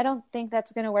don't think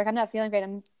that's going to work. I'm not feeling great.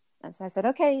 So I said,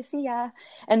 okay, see ya.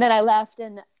 And then I left,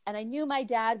 and I knew my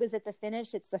dad was at the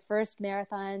finish. It's the first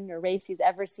marathon or race he's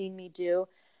ever seen me do.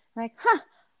 I'm like,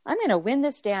 I'm going to win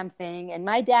this damn thing. And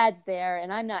my dad's there,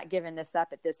 and I'm not giving this up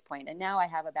at this point. And now I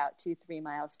have about 2-3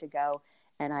 miles to go.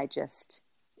 And I just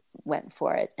went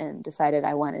for it and decided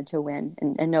I wanted to win.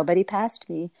 And nobody passed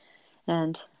me.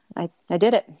 And I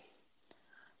did it.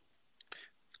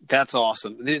 That's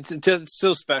awesome. It's just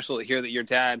so special to hear that your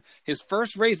dad, his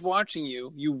first race watching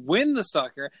you, you win the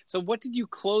sucker. So what did you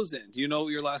close in? Do you know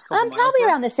what your last couple miles Probably were?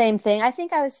 around the same thing. I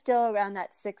think I was still around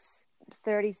that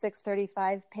 6:30,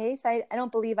 6:35 pace. I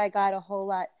don't believe I got a whole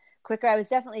lot quicker. I was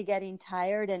definitely getting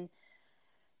tired. And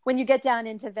when you get down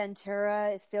into Ventura,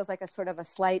 it feels like a sort of a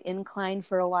slight incline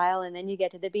for a while. And then you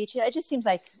get to the beach. It just seems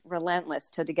like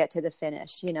relentless to get to the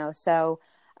finish, you know? So,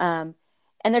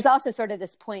 and there's also sort of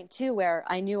this point too, where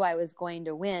I knew I was going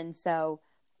to win. So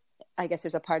I guess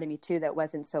there's a part of me too that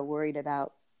wasn't so worried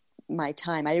about my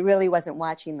time. I really wasn't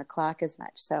watching the clock as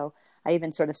much. So I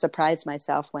even sort of surprised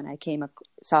myself when I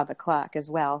saw the clock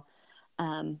as well.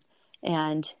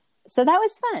 And so that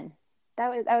was fun.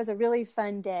 That was a really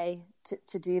fun day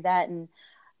to do that, and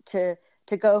to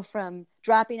go from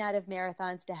dropping out of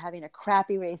marathons to having a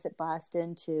crappy race at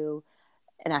Boston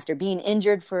and after being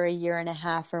injured for a year and a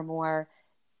half or more,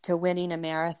 to winning a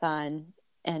marathon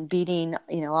and beating,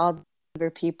 you know, all the other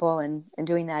people and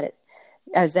doing that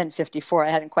I was then 54.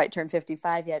 I hadn't quite turned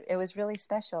 55 yet. It was really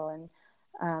special, and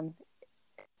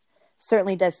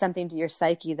certainly does something to your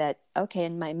psyche that, okay,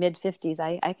 in my mid 50s,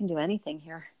 I can do anything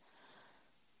here.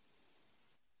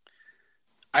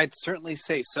 I'd certainly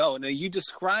say so. Now, you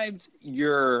described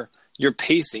your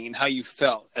pacing and how you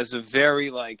felt as a very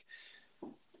like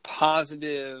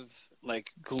positive,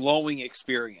 like glowing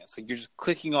experience. Like you're just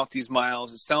clicking off these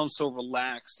miles. It sounds so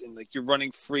relaxed, and like you're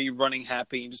running free, running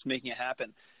happy, and just making it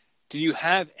happen. Do you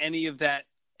have any of that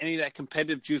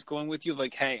competitive juice going with you?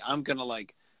 Like, hey,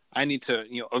 I need to,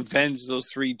 you know, avenge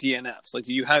those 3 DNFs. Like,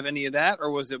 do you have any of that,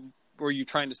 or were you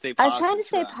trying to stay positive? I was trying to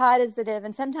stay positive,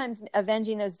 and sometimes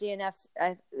avenging those DNFs,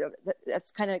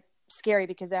 that's kind of scary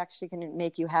because it actually can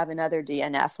make you have another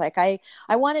DNF. Like I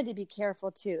wanted to be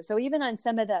careful too. So even on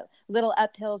some of the little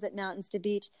uphills at Mountains to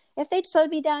Beach, if they'd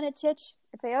slowed me down a titch,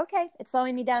 I'd say, okay, it's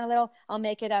slowing me down a little. I'll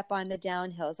make it up on the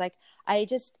downhills. Like I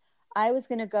was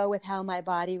going to go with how my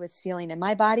body was feeling, and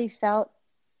my body felt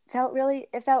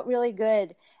really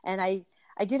good. And I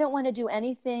didn't want to do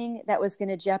anything that was going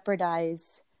to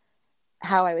jeopardize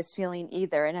how I was feeling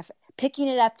either. And if picking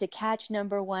it up to catch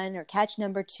number 1 or catch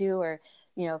number 2, or,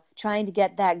 you know, trying to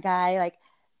get that guy, like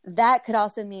that could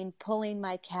also mean pulling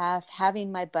my calf,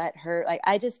 having my butt hurt. Like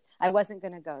I wasn't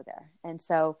going to go there. And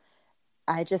so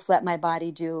I just let my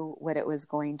body do what it was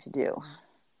going to do.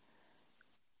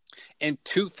 And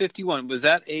 2:51, was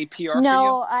that a PR for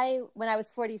No, you? when I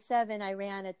was 47, I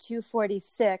ran a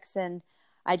 2:46, and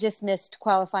I just missed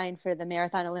qualifying for the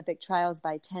Marathon Olympic trials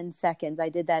by 10 seconds. I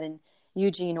did that in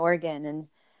Eugene, Oregon, and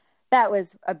that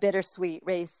was a bittersweet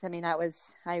race. I mean, that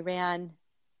was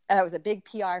a big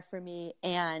PR for me,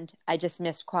 and I just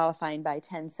missed qualifying by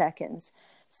 10 seconds.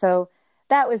 So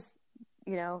that was,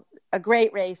 you know, a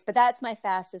great race, but that's my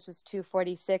fastest, was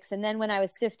 2:46. And then when I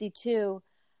was 52,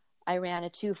 I ran a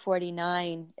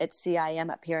 2:49 at CIM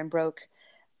up here and broke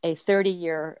a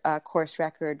 30-year course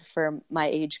record for my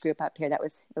age group up here. It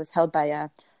was held by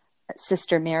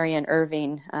Sister Marian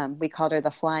Irving. We called her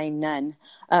the Flying Nun.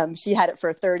 She had it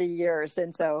for 30 years.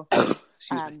 And so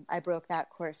I broke that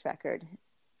course record.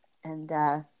 And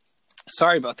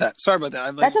Sorry about that.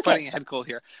 I'm like fighting a head cold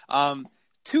here.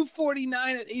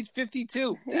 2:49 at age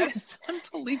 52. That is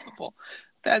unbelievable.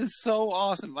 That is so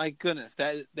awesome. My goodness.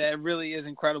 That really is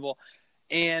incredible.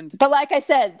 But like I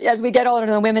said, as we get older,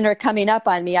 the women are coming up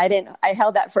on me. I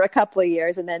held that for a couple of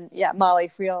years, and then Molly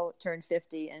Friel turned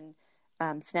 50 and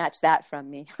snatched that from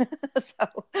me.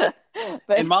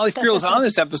 And Molly Friel was on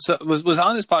this episode, was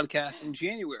on this podcast in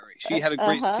January. She had a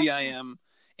great CIM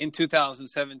in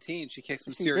 2017. She kicked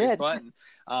some serious butt.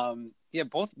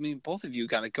 Both of you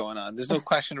got it going on. There's no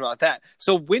question about that.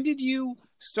 So when did you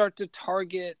start to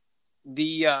target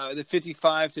the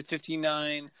 55 to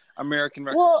 59 American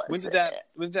records? Well, when did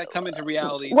that come into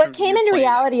reality? What came into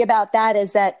reality about that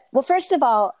is that, well, first of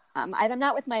all, I'm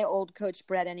not with my old coach,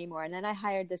 Brett, anymore. And then I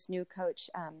hired this new coach,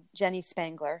 Jenny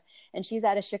Spangler, and she's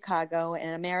out of Chicago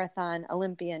and a marathon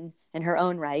Olympian in her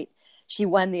own right. She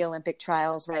won the Olympic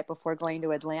trials right before going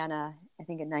to Atlanta, I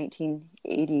think in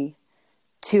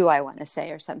 1982, I want to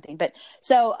say, or something. But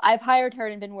so I've hired her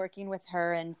and been working with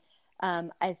her. And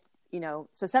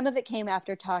so some of it came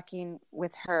after talking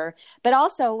with her, but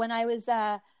also when I was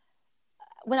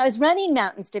running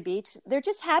Mountains to Beach, there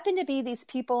just happened to be these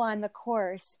people on the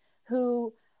course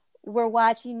who were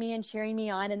watching me and cheering me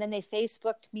on. And then they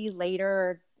Facebooked me later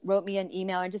or wrote me an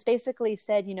email and just basically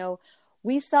said,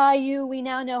 we saw you. We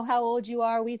now know how old you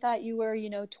are. We thought you were,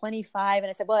 25. And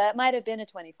I said, well, that might've been a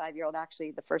 25-year-old. Actually,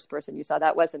 the first person you saw,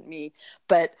 that wasn't me.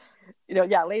 But,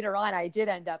 later on I did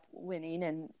end up winning.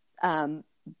 And,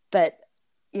 but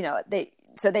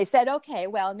so they said, okay,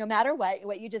 well, no matter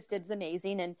what you just did is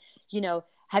amazing. And,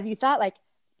 have you thought like,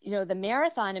 the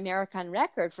marathon American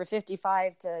record for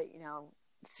 55 to,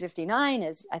 59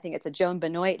 is, I think it's a Joan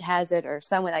Benoit has it, or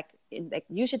someone like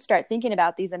you should start thinking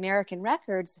about these American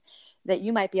records that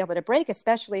you might be able to break,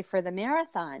 especially for the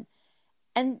marathon.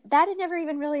 And that had never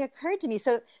even really occurred to me.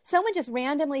 So someone just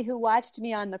randomly who watched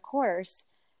me on the course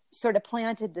sort of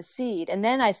planted the seed. And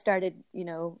then I started,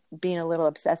 being a little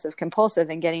obsessive compulsive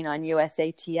and getting on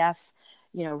USATF,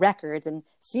 records and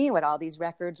seeing what all these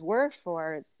records were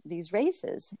for these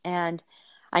races. And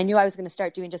I knew I was going to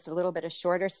start doing just a little bit of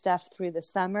shorter stuff through the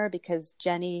summer because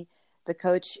Jenny, the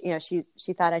coach,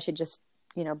 she thought I should just,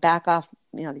 back off,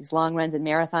 these long runs and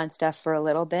marathon stuff for a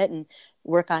little bit and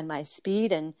work on my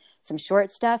speed and some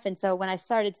short stuff. And so when I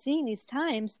started seeing these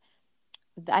times,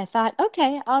 I thought,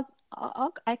 okay,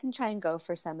 I can try and go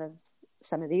for some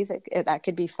of these. That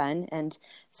could be fun. And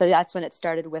so that's when it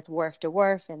started with Wharf to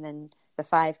Wharf and then the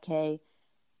 5K.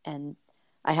 And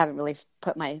I haven't really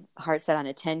put my heart set on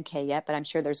a 10K yet, but I'm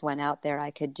sure there's one out there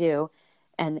I could do.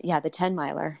 And yeah, the 10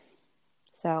 miler.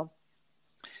 So.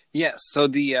 Yes. So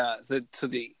the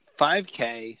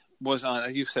 5K was on,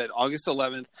 as you said, August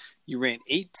 11th. You ran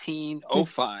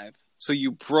 18:05. So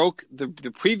you broke the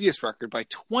previous record by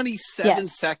 27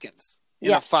 seconds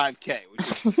in a 5K,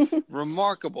 which is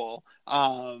remarkable.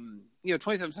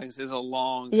 27 seconds is a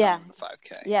long time in a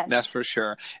 5K. Yes. That's for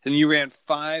sure. And you ran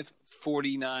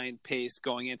 5:49 pace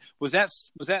going in. Was that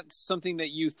something that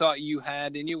you thought you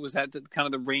had in you? Was that kind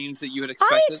of the range that you had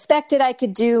expected? I expected I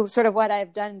could do sort of what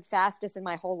I've done fastest in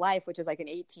my whole life, which is like an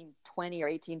 18:20 or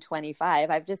 18:25.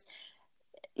 I've just,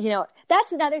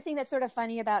 that's another thing that's sort of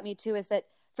funny about me too, is that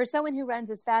for someone who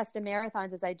runs as fast in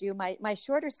marathons as I do, my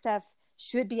shorter stuff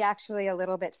should be actually a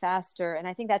little bit faster. And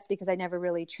I think that's because I never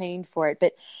really trained for it.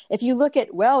 But if you look at,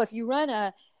 if you run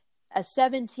a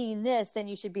 17 this, then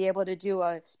you should be able to do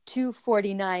a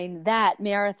 2:49 that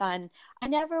marathon. I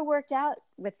never worked out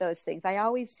with those things. I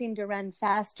always seem to run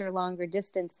faster, longer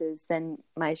distances than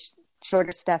my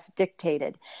shorter stuff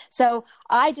dictated. So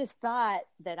I just thought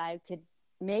that I could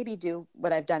maybe do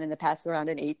what I've done in the past around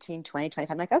an 18:20,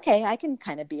 25. I'm like, okay, I can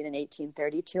kind of beat an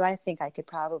 18:32. I think I could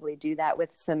probably do that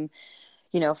with some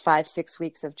 5-6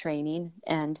 weeks of training.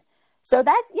 And so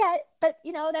that's, but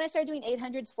then I started doing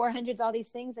 800s, 400s, all these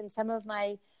things. And some of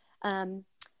my,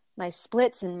 my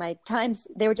splits and my times,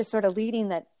 they were just sort of leading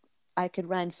that I could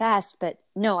run fast, but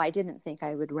no, I didn't think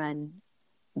I would run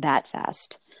that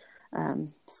fast.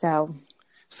 So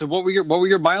what were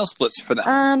your mile splits for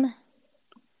that?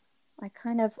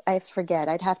 I forget.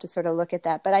 I'd have to sort of look at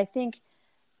that, but I think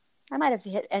I might have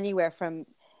hit anywhere from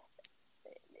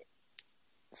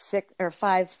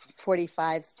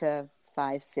 5:45s to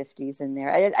 5:50s in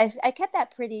there. I kept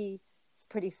that pretty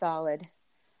solid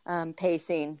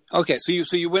pacing. Okay, so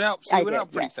you went out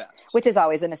pretty fast, which is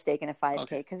always a mistake in a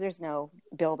 5K because there's no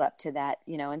build up to that,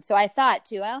 And so I thought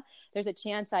too, well, there's a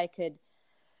chance I could,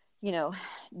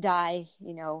 die,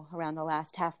 around the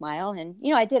last half mile, and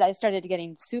I did. I started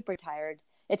getting super tired.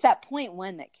 It's that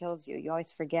 0.1 that kills you. You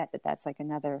always forget that that's like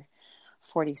another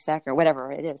 40 seconds or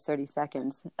whatever it is, 30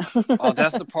 seconds. Oh,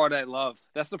 that's the part I love.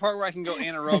 That's the part where I can go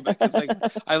anaerobic. It's like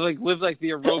I lived like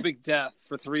the aerobic death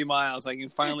for 3 miles. I can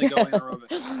finally go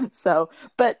anaerobic. So,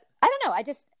 but I don't know.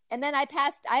 And then I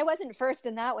wasn't first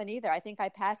in that one either. I think I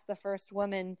passed the first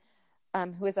woman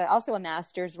who is also a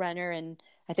masters runner and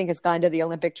I think has gone to the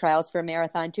Olympic trials for a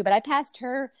marathon too. But I passed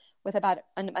her with about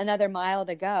another mile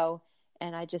to go.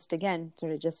 And I just, again,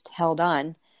 sort of just held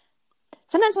on.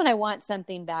 Sometimes when I want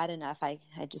something bad enough, I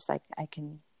just like, I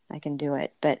can do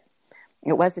it, but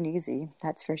it wasn't easy.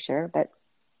 That's for sure. But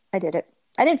I did it.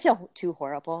 I didn't feel too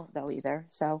horrible though either.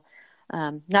 So,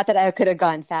 not that I could have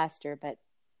gone faster, but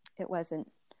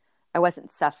I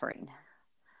wasn't suffering.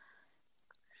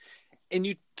 And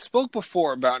you spoke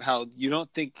before about how you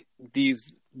don't think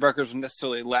these records will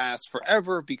necessarily last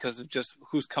forever because of just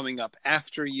who's coming up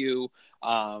after you,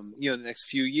 the next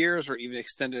few years or even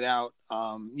extended out,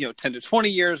 10 to 20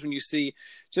 years when you see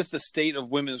just the state of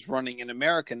women's running in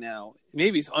America now,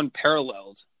 maybe it's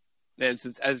unparalleled as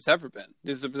it's ever been.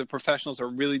 The professionals are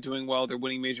really doing well. They're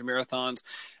winning major marathons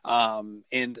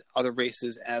and other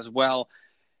races as well.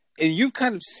 And you've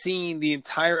kind of seen the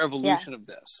entire evolution of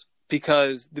this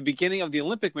because the beginning of the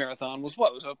Olympic marathon was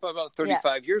about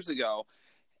 35 years ago.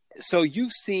 So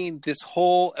you've seen this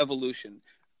whole evolution.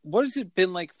 What has it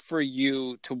been like for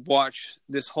you to watch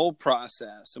this whole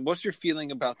process? And what's your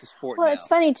feeling about the sport now? Well, it's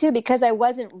funny, too, because I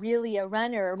wasn't really a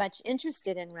runner or much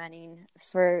interested in running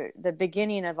for the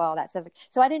beginning of all that stuff.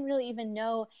 So I didn't really even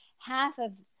know half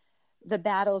of the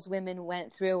battles women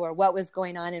went through or what was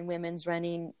going on in women's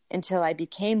running until I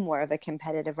became more of a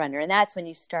competitive runner. And that's when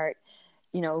you start,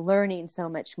 learning so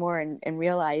much more and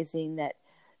realizing that,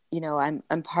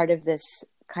 I'm part of this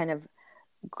kind of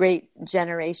great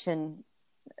generation,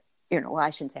 well, I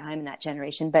shouldn't say I'm in that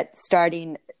generation, but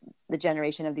starting the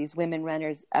generation of these women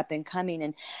runners up and coming.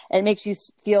 And it makes you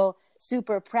feel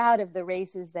super proud of the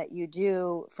races that you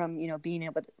do from, being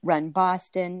able to run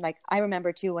Boston. Like I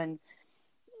remember too, when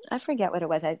I forget what it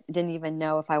was. I didn't even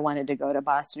know if I wanted to go to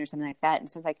Boston or something like that. And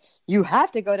so it's like, you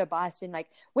have to go to Boston. Like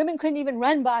women couldn't even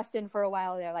run Boston for a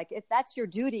while. They're like, if that's your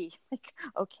duty. Like,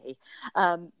 okay.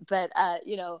 But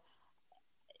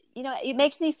it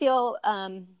makes me feel,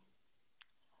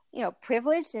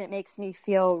 privileged, and it makes me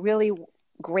feel really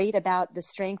great about the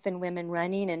strength in women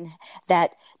running, and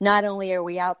that not only are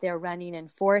we out there running in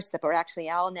force, that we're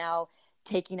actually all now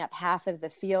taking up half of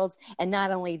the fields. And not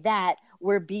only that,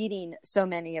 we're beating so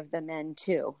many of the men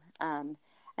too.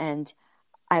 And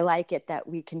I like it that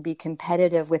we can be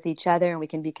competitive with each other, and we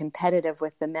can be competitive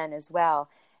with the men as well.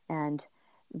 And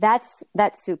that's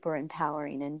super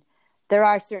empowering. And there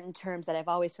are certain terms that I've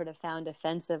always sort of found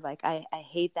offensive. Like I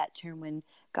hate that term when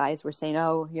guys were saying,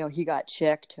 oh, he got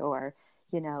chicked, or,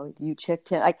 you chicked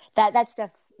him. Like that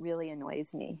stuff really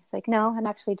annoys me. It's like, no, I'm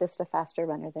actually just a faster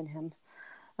runner than him.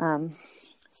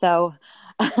 So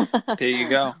there you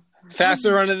go.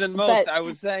 Faster runner than most, I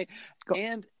would say.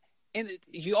 And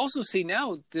you also see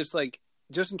now there's like,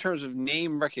 just in terms of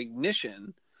name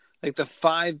recognition, like the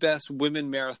 5 best women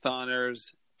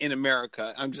marathoners in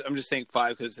America. I'm just saying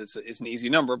 5 because it's an easy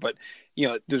number, but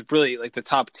there's really like the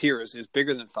top tier is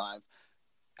bigger than 5.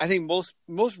 I think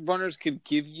most runners could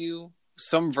give you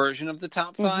some version of the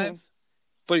top 5, mm-hmm.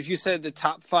 But if you said the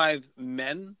top 5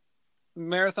 men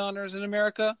marathoners in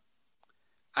America,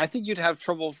 I think you'd have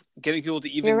trouble getting people to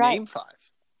even name 5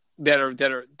 that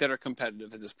are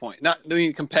competitive at this point. Not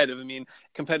competitive. I mean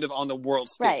competitive on the world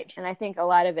stage. Right, and I think a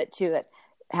lot of it too that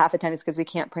half the time is because we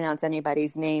can't pronounce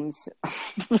anybody's names.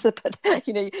 But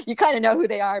you kind of know who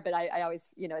they are. But I always,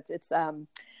 it's.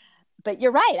 But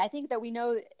you're right. I think that we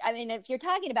know. I mean, if you're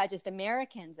talking about just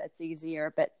Americans, that's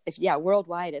easier. But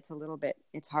worldwide,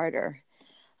 it's harder,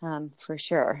 for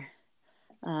sure.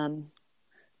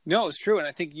 No, it's true. And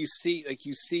I think you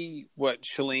see what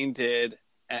Shalane did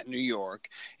at New York,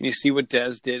 and you see what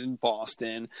Des did in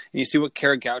Boston, and you see what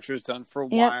Kara Goucher's done for a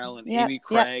while, and Amy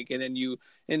Craig, and then you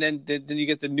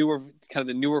get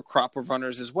the newer crop of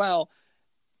runners as well.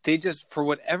 They just, for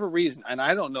whatever reason, and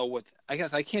I don't know I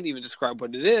guess I can't even describe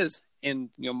what it is.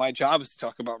 And my job is to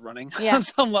talk about running on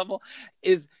some level.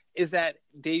 Is that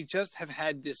they just have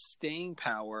had this staying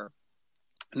power,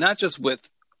 not just with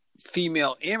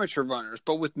female amateur runners,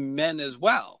 but with men as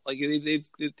well. Like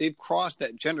they've crossed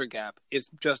that gender gap. It's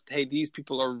just, hey, these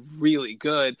people are really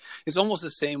good. It's almost the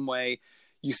same way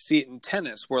you see it in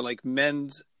tennis, where like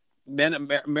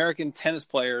American tennis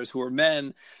players who are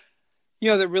men,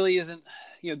 there really isn't,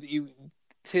 you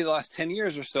say the last 10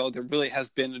 years or so, there really has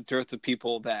been a dearth of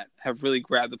people that have really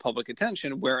grabbed the public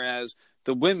attention, whereas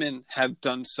the women have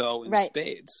done so in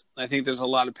spades. I think there's a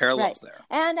lot of parallels there.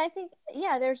 And I think,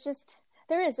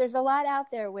 there's a lot out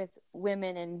there with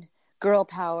women and girl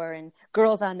power and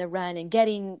girls on the run and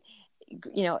getting,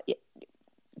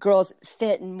 girls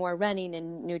fit and more running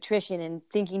and nutrition and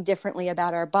thinking differently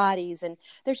about our bodies. And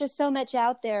there's just so much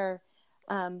out there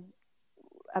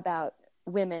about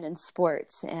women in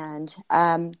sports. And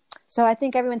so I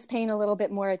think everyone's paying a little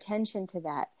bit more attention to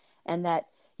that, and that,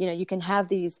 you can have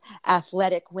these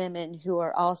athletic women who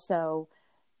are also,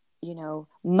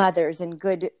 mothers and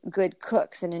good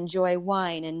cooks and enjoy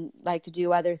wine and like to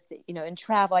do other, and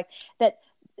travel like that.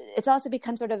 It's also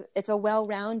become it's a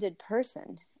well-rounded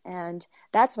person. And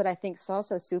that's what I think is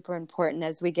also super important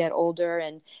as we get older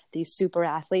and these super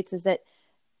athletes, is that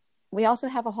we also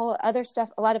have a lot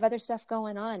of other stuff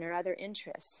going on, or other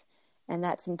interests. And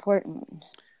that's important.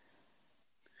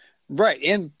 Right.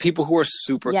 And people who are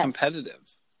super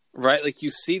competitive. Right, like you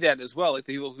see that as well. Like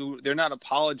the people who, they're not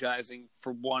apologizing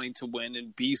for wanting to win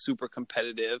and be super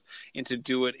competitive and to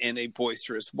do it in a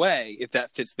boisterous way if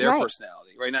that fits their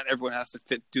personality. Right, not everyone has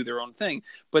to do their own thing.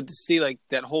 But to see like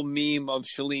that whole meme of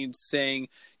Shalane saying,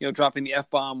 dropping the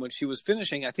F-bomb when she was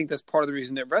finishing, I think that's part of the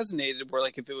reason it resonated. Where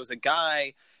like if it was a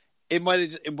guy, it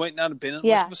might not have been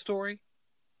much of a story.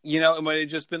 It might have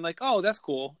just been like, oh, that's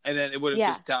cool, and then it would have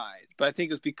just died. But I think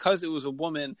it was because it was a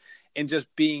woman, and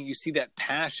just being, you see that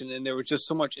passion, and there was just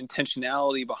so much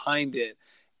intentionality behind it.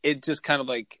 It just kind of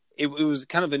like, it was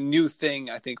kind of a new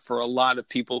thing, I think, for a lot of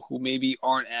people who maybe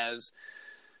aren't as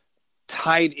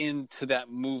tied into that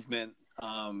movement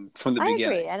from the I beginning.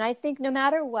 agree. And I think no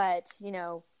matter what,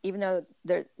 even though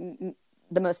they're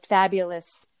the most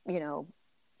fabulous,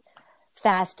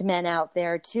 fast men out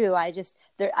there too, I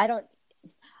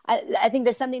think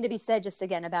there's something to be said just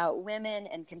again about women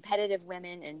and competitive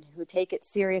women and who take it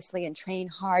seriously and train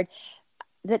hard.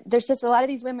 That there's just a lot of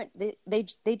these women, they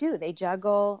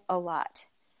juggle a lot.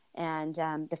 And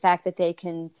the fact that they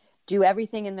can do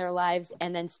everything in their lives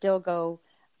and then still go,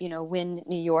 win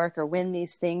New York or win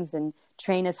these things and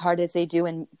train as hard as they do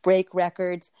and break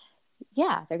records.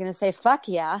 Yeah, they're going to say, fuck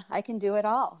yeah, I can do it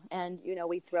all. And,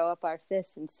 we throw up our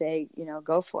fists and say,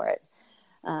 go for it.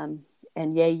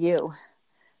 And yay, you,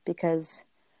 because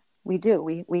we do,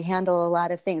 we handle a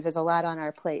lot of things. There's a lot on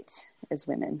our plates as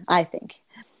women, I think.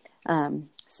 And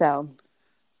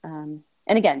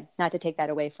again, not to take that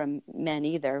away from men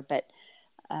either, but,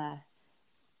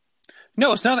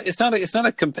 no, it's not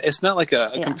like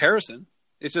a comparison.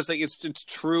 It's just like, it's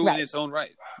true in its own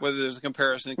right, whether there's a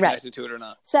comparison connected to it or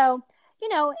not. So,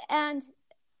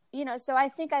 so I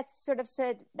think I sort of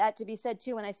said that to be said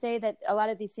too, when I say that a lot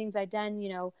of these things I've done,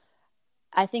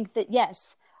 I think that,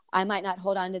 yes, I might not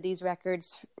hold on to these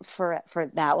records for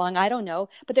that long. I don't know.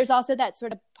 But there's also that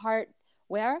sort of part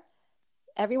where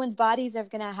everyone's bodies are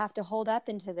going to have to hold up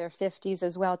into their 50s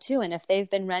as well too. And if they've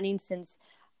been running since,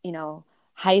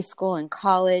 high school and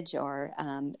college, or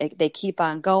they keep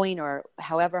on going, or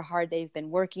however hard they've been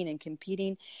working and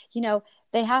competing,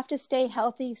 they have to stay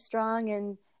healthy,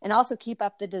 strong, and also keep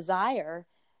up the desire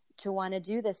to want to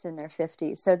do this in their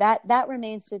 50s. So that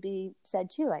remains to be said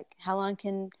too. Like, how long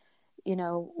can,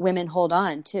 women hold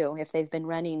on to if they've been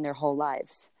running their whole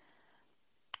lives?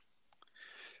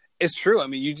 It's true. I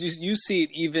mean, you see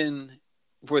it even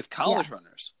with college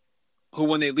runners, who,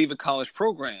 when they leave a college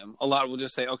program, a lot will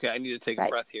just say, okay, I need to take a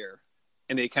breath here.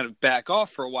 And they kind of back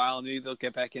off for a while, and maybe they'll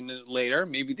get back in it later.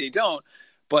 Maybe they don't.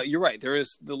 But you're right. There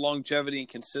is the longevity and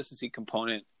consistency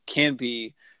component can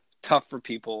be tough for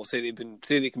people. Say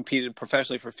they competed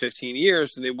professionally for 15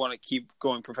 years, and they want to keep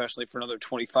going professionally for another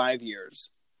 25 years.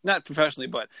 Not professionally,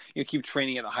 but keep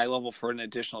training at a high level for an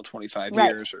additional 25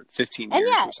 years or 15 years or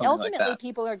something like that. Ultimately,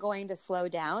 people are going to slow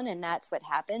down, and that's what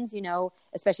happens,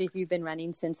 especially if you've been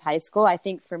running since high school. I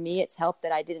think for me, it's helped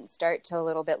that I didn't start till a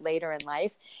little bit later in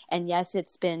life. And yes,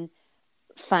 it's been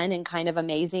fun and kind of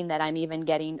amazing that I'm even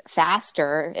getting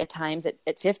faster at times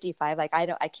at 55. Like,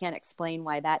 I can't explain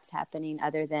why that's happening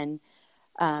other than,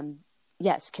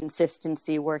 yes,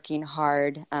 consistency, working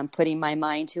hard, putting my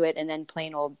mind to it, and then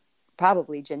plain old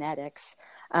probably genetics.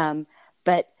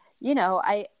 But,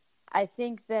 I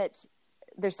think that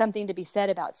there's something to be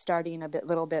said about starting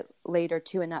little bit later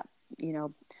too, and not,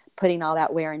 putting all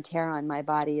that wear and tear on my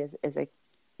body as a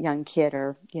young kid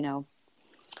or, young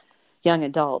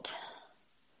adult.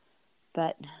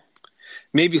 But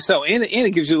maybe so. And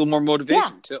it gives you a little more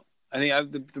motivation too. I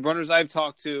think the runners I've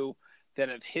talked to that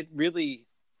have hit really,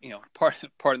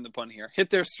 pardon the pun here,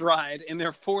 hit their stride in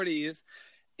their 40s,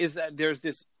 is that there's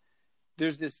this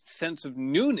sense of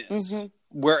newness,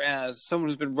 whereas someone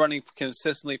who's been running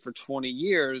consistently for 20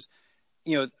 years,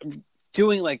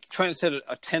 doing trying to set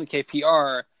a 10K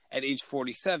PR at age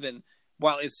 47,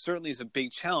 while it certainly is a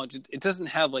big challenge, it doesn't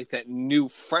have that new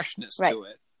freshness to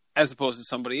it, as opposed to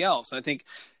somebody else. And I think,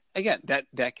 again,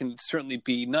 that can certainly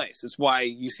be nice. It's why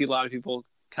you see a lot of people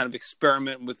kind of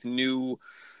experiment with new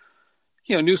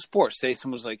sports. Say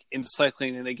someone's into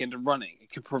cycling and they get into running.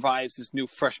 It provides this new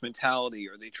fresh mentality,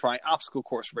 or they try obstacle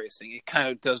course racing. It kind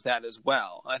of does that as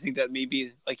well. And I think that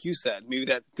maybe, like you said, maybe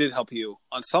that did help you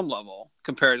on some level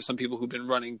compared to some people who've been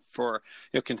running for,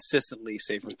 consistently,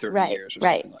 say, for 30 years or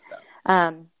something like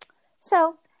that.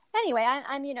 So anyway,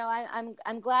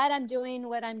 I'm glad I'm doing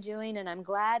what I'm doing, and I'm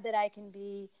glad that I can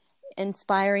be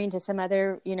inspiring to some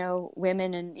other,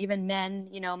 women and even men,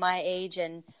 my age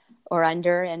or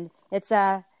under. And it's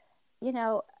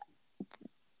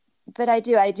but I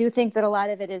do think that a lot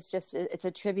of it is just, it's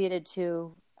attributed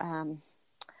to,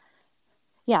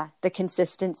 the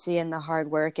consistency and the hard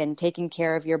work and taking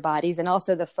care of your bodies, and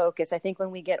also the focus. I think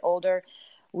when we get older,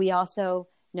 we also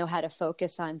know how to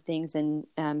focus on things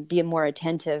and be more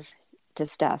attentive to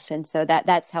stuff. And so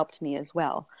that's helped me as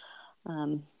well.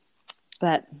 And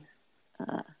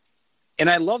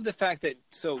I love the fact that,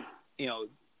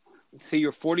 say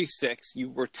you're 46, you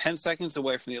were 10 seconds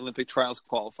away from the Olympic trials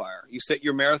qualifier. You set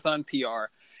your marathon PR,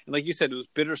 and like you said, it was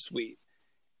bittersweet.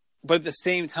 But at the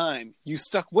same time, you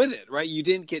stuck with it, right? You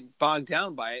didn't get bogged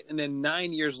down by it. And then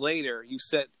 9 years later, you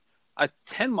set a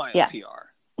 10-mile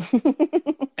PR.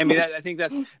 I mean, I think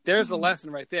there's the lesson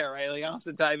right there, right? I don't have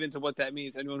to dive into what that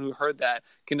means. Anyone who heard that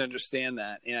can understand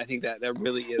that. And I think that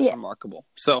really is remarkable.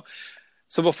 So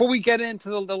So before we get into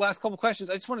the last couple questions,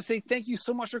 I just want to say thank you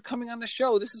so much for coming on the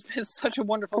show. This has been such a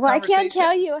wonderful Well, conversation. I can't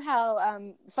tell you how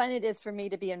fun it is for me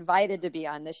to be invited to be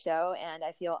on the show, and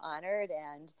I feel honored.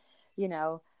 And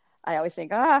I always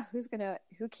think,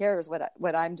 who cares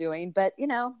what I'm doing? But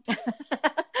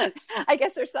I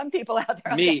guess there's some people out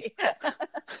there. Me,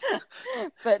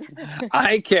 but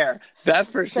I care. That's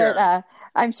for sure. But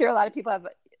I'm sure a lot of people have,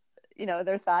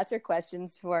 their thoughts or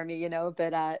questions for me.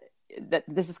 But that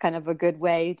this is kind of a good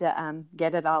way to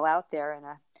get it all out there in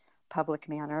a public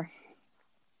manner.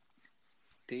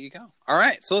 There you go. All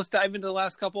right. So let's dive into the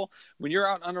last couple. When you're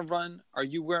out on a run, are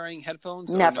you wearing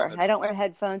headphones? Never. No headphones? I don't wear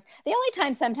headphones. The only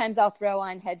time sometimes I'll throw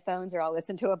on headphones or I'll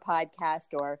listen to a podcast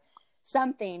or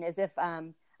something is if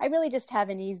I really just have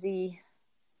an easy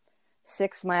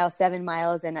 6 miles, 7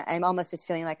 miles, and I'm almost just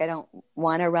feeling like I don't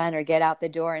want to run or get out the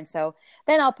door. And so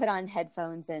then I'll put on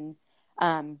headphones and,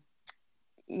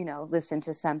 listen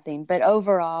to something. But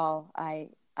overall, I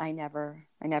never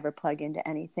plug into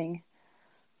anything.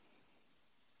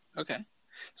 Okay.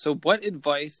 So what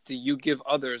advice do you give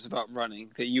others about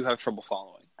running that you have trouble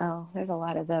following? Oh, there's a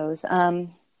lot of those. I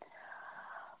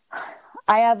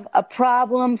have a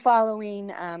problem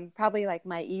following probably like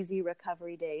my easy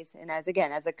recovery days. And as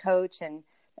a coach, and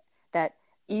that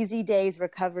easy days,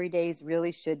 recovery days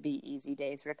really should be easy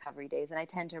days, recovery days. And I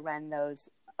tend to run those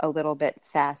a little bit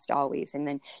fast always. And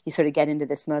then you sort of get into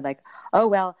this mode like, oh,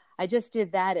 well, I just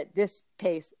did that at this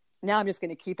pace. Now I'm just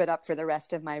going to keep it up for the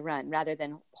rest of my run rather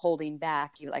than holding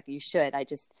back like you should. I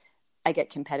get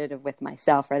competitive with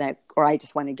myself or I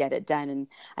just want to get it done. And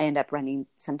I end up running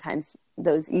sometimes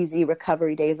those easy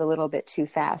recovery days a little bit too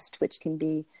fast, which can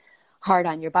be hard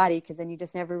on your body because then you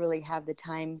just never really have the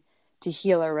time to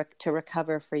heal or to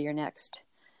recover for your next,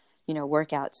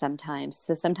 workout sometimes.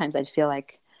 So sometimes I feel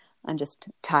like I'm just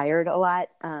tired a lot.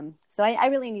 So I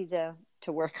really need to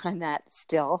work on that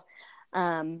still.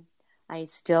 I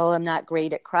still am not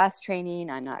great at cross training.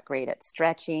 I'm not great at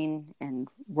stretching and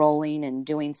rolling and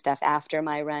doing stuff after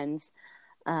my runs.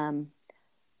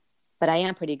 But I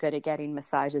am pretty good at getting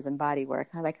massages and body work.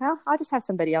 I'm like, I'll just have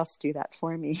somebody else do that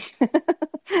for me.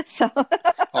 So.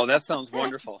 Oh, that sounds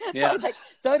wonderful. Yeah. I was like,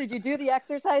 so did you do the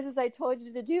exercises I told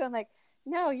you to do? I'm like,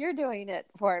 no, you're doing it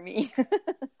for me.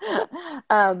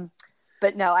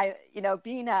 But no,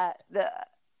 being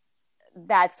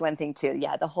that's one thing too.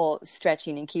 Yeah. The whole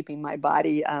stretching and keeping my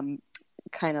body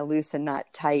kind of loose and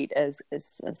not tight is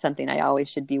something I always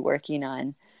should be working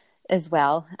on as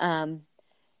well. And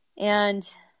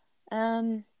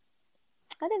other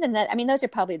than that, I mean, those are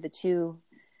probably the two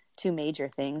major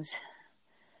things.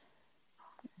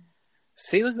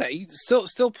 See, look at that. You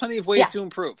still plenty of ways to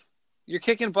improve. You're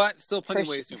kicking butt, still plenty of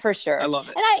ways to improve. For sure. I love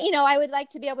it. And I would like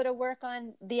to be able to work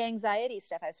on the anxiety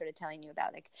stuff I was sort of telling you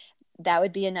about. Like that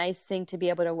would be a nice thing to be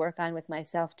able to work on with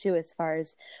myself too, as far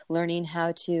as learning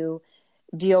how to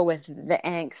deal with the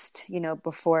angst,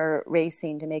 before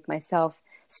racing to make myself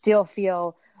still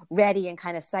feel ready and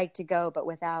kind of psyched to go, but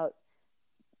without,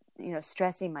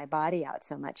 stressing my body out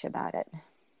so much about it.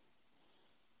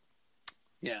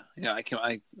 Yeah,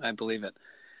 I believe it.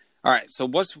 All right,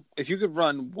 so if you could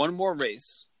run one more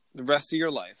race the rest of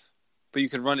your life, but you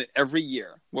could run it every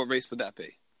year, what race would that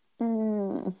be?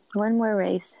 One more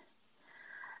race.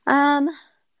 I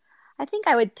think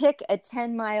I would pick a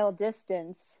 10-mile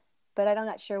distance, but I'm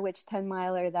not sure which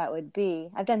 10-miler that would be.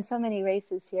 I've done so many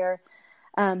races here,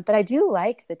 but I do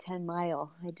like the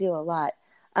 10-mile. I do a lot.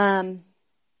 I'm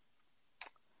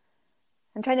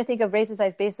trying to think of races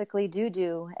I basically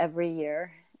do every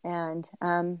year. And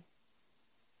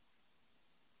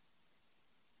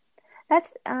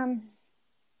that's, I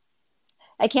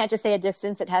can't just say a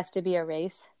distance. It has to be a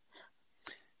race.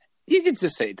 You can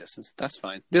just say distance. That's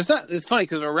fine. It's funny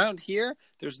because around here,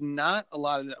 there's not a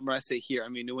lot of, when I say here, I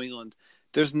mean New England,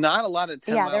 there's not a lot of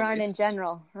 10-mile there aren't races. In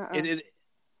general.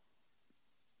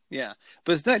 Yeah.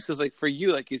 But it's nice because like for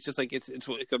you, like it's just like it's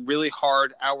like a really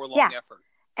hard hour-long effort.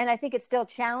 And I think it's still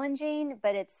challenging,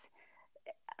 but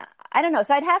I don't know.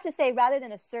 So I'd have to say rather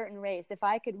than a certain race, if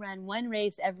I could run one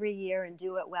race every year and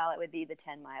do it well, it would be the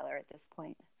 10-miler at this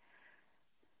point.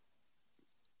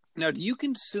 Now, do you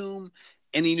consume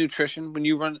any nutrition when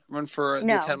you run for the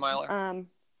 10-miler?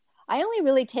 I only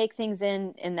really take things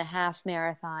in the half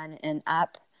marathon and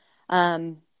up.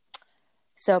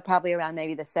 So probably around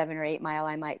maybe the 7 or 8 mile,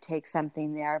 I might take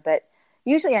something there. But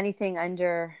usually anything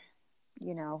under,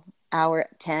 hour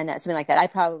 10, something like that, I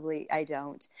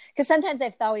don't. Because sometimes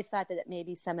I've always thought that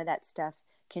maybe some of that stuff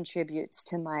contributes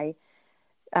to my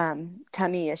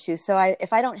tummy issues. So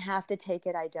if I don't have to take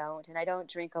it, I don't. And I don't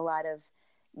drink a lot of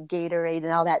Gatorade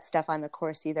and all that stuff on the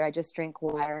course either. I just drink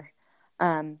water.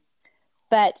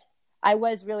 But I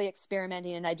was really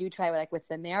experimenting, and I do try like with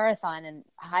the marathon and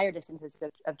higher distances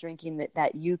of drinking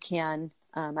that you can.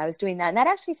 I was doing that, and that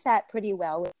actually sat pretty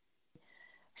well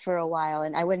for a while,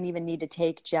 and I wouldn't even need to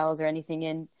take gels or anything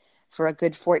in for a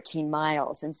good 14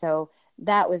 miles. And so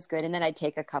that was good. And then I'd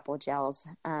take a couple gels.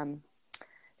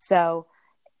 So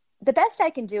the best I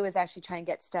can do is actually try and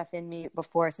get stuff in me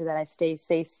before so that I stay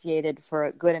satiated for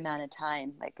a good amount of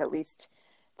time, like at least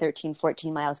 13,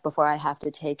 14 miles before I have to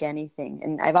take anything.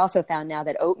 And I've also found now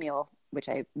that oatmeal, which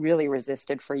I really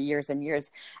resisted for years and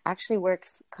years, actually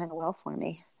works kind of well for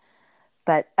me.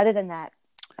 But other than that,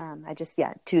 I just,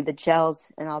 to the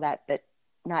gels and all that, but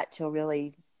not till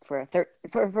really for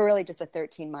really just a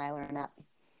 13 miler and up.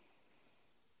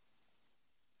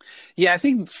 Yeah, I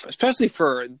think especially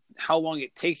for how long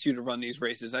it takes you to run these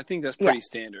races, I think that's pretty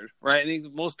standard, right? I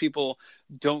think most people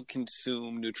don't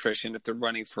consume nutrition if they're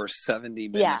running for 70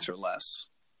 minutes or less,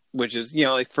 which is,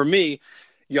 like for me,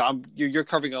 you're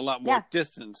covering a lot more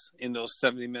distance in those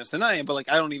 70 minutes than I am. But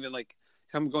like, I don't even if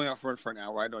I'm going out for a run for an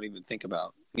hour, I don't even think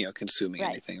about, consuming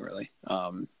anything really.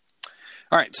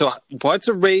 All right. So what's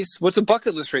a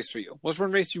bucket list race for you? What's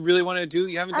one race you really want to do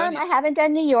you haven't done yet? I haven't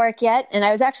done New York yet. And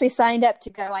I was actually signed up to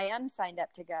go. I am signed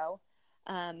up to go.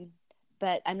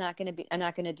 But I'm not going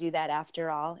to do that after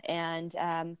all. And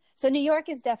so New York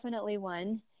is definitely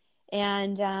one.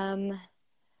 And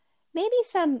maybe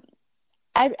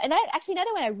actually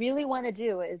another one I really want to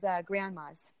do is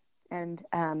Grandma's. And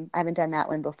I haven't done that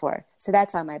one before. So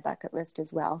that's on my bucket list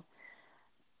as well.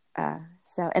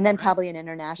 And then probably an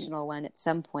international one at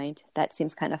some point. That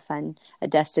seems kind of fun, a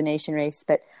destination race,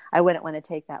 but I wouldn't want to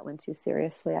take that one too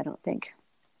seriously, I don't think.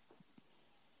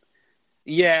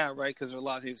 Yeah, right, because there are a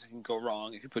lot of things that can go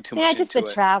wrong if you put too much into it. Yeah, just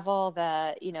the travel,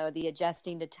 the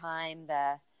adjusting to time,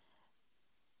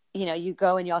 you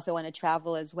go and you also want to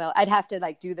travel as well. I'd have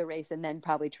to do the race and then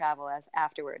probably travel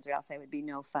afterwards, or else it would be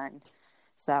no fun.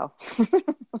 So...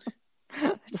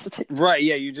 Right,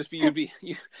 yeah,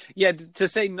 to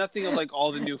say nothing of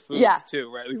all the new foods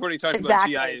too, right? We've already talked about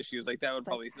GI issues, that would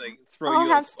probably throw I'll you. I'll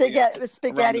have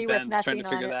spaghetti with nothing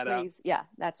on it, please. Out. Yeah,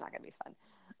 that's not going to be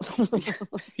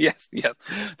fun. Yes,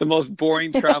 the most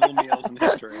boring travel meals in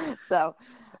history. So,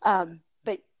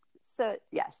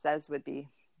 yes, those would be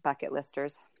bucket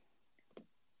listers.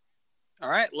 All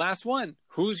right, last one.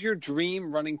 Who's your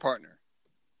dream running partner?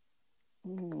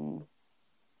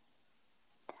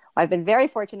 I've been very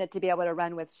fortunate to be able to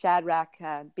run with Shadrach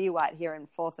Biwat here in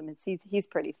Folsom. He's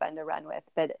pretty fun to run with.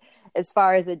 But as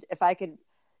far as if I could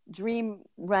dream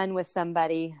run with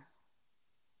somebody,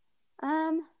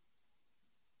 I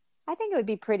think it would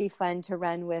be pretty fun to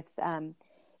run with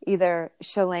either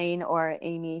Shalane or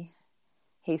Amy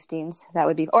Hastings. That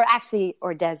would be, or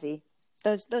Desi.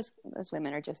 Those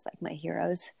women are just like my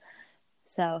heroes.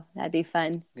 So that'd be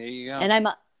fun. There you go. And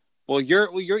Well,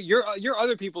 you're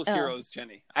other people's heroes,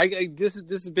 Jenny. This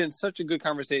has been such a good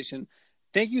conversation.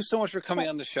 Thank you so much for coming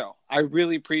on the show. I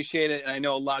really appreciate it, and I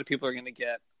know a lot of people are going to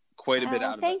get quite a bit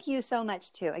out of it. Thank you so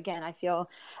much too. Again, I feel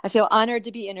honored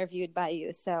to be interviewed by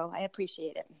you, so I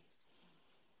appreciate it.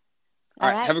 All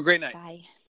right. Have a great night. Bye.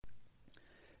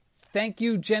 Thank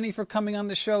you, Jenny, for coming on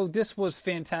the show. This was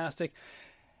fantastic.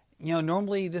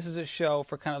 Normally this is a show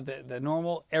for kind of the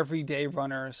normal everyday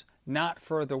runners, not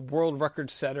for the world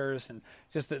record setters and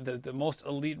just the most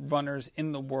elite runners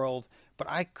in the world. But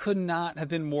I could not have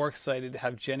been more excited to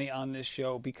have Jenny on this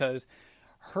show because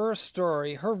her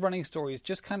running story is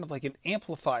just kind of like an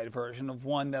amplified version of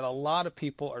one that a lot of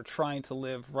people are trying to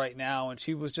live right now. And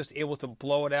she was just able to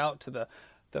blow it out to the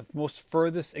most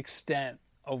furthest extent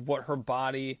of what her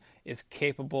body is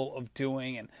capable of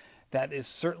doing. And that is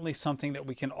certainly something that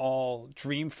we can all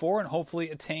dream for and hopefully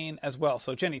attain as well.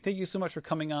 So, Jenny, thank you so much for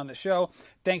coming on the show.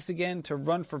 Thanks again to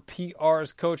Run for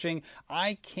PR's coaching.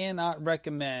 I cannot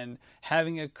recommend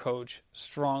having a coach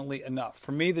strongly enough.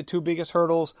 For me, the two biggest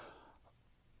hurdles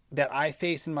that I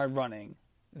face in my running,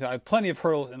 I have plenty of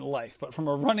hurdles in life, but from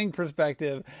a running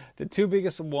perspective, the two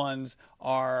biggest ones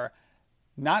are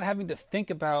not having to think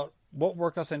about what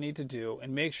workouts I need to do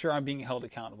and make sure I'm being held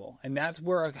accountable. And that's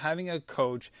where having a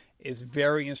coach is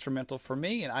very instrumental for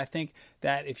me. And I think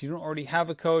that if you don't already have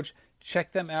a coach,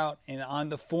 check them out. And on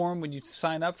the form, when you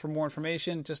sign up for more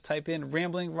information, just type in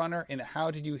Rambling Runner in the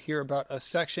How Did You Hear About Us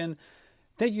section.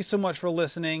 Thank you so much for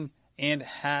listening and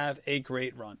have a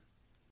great run.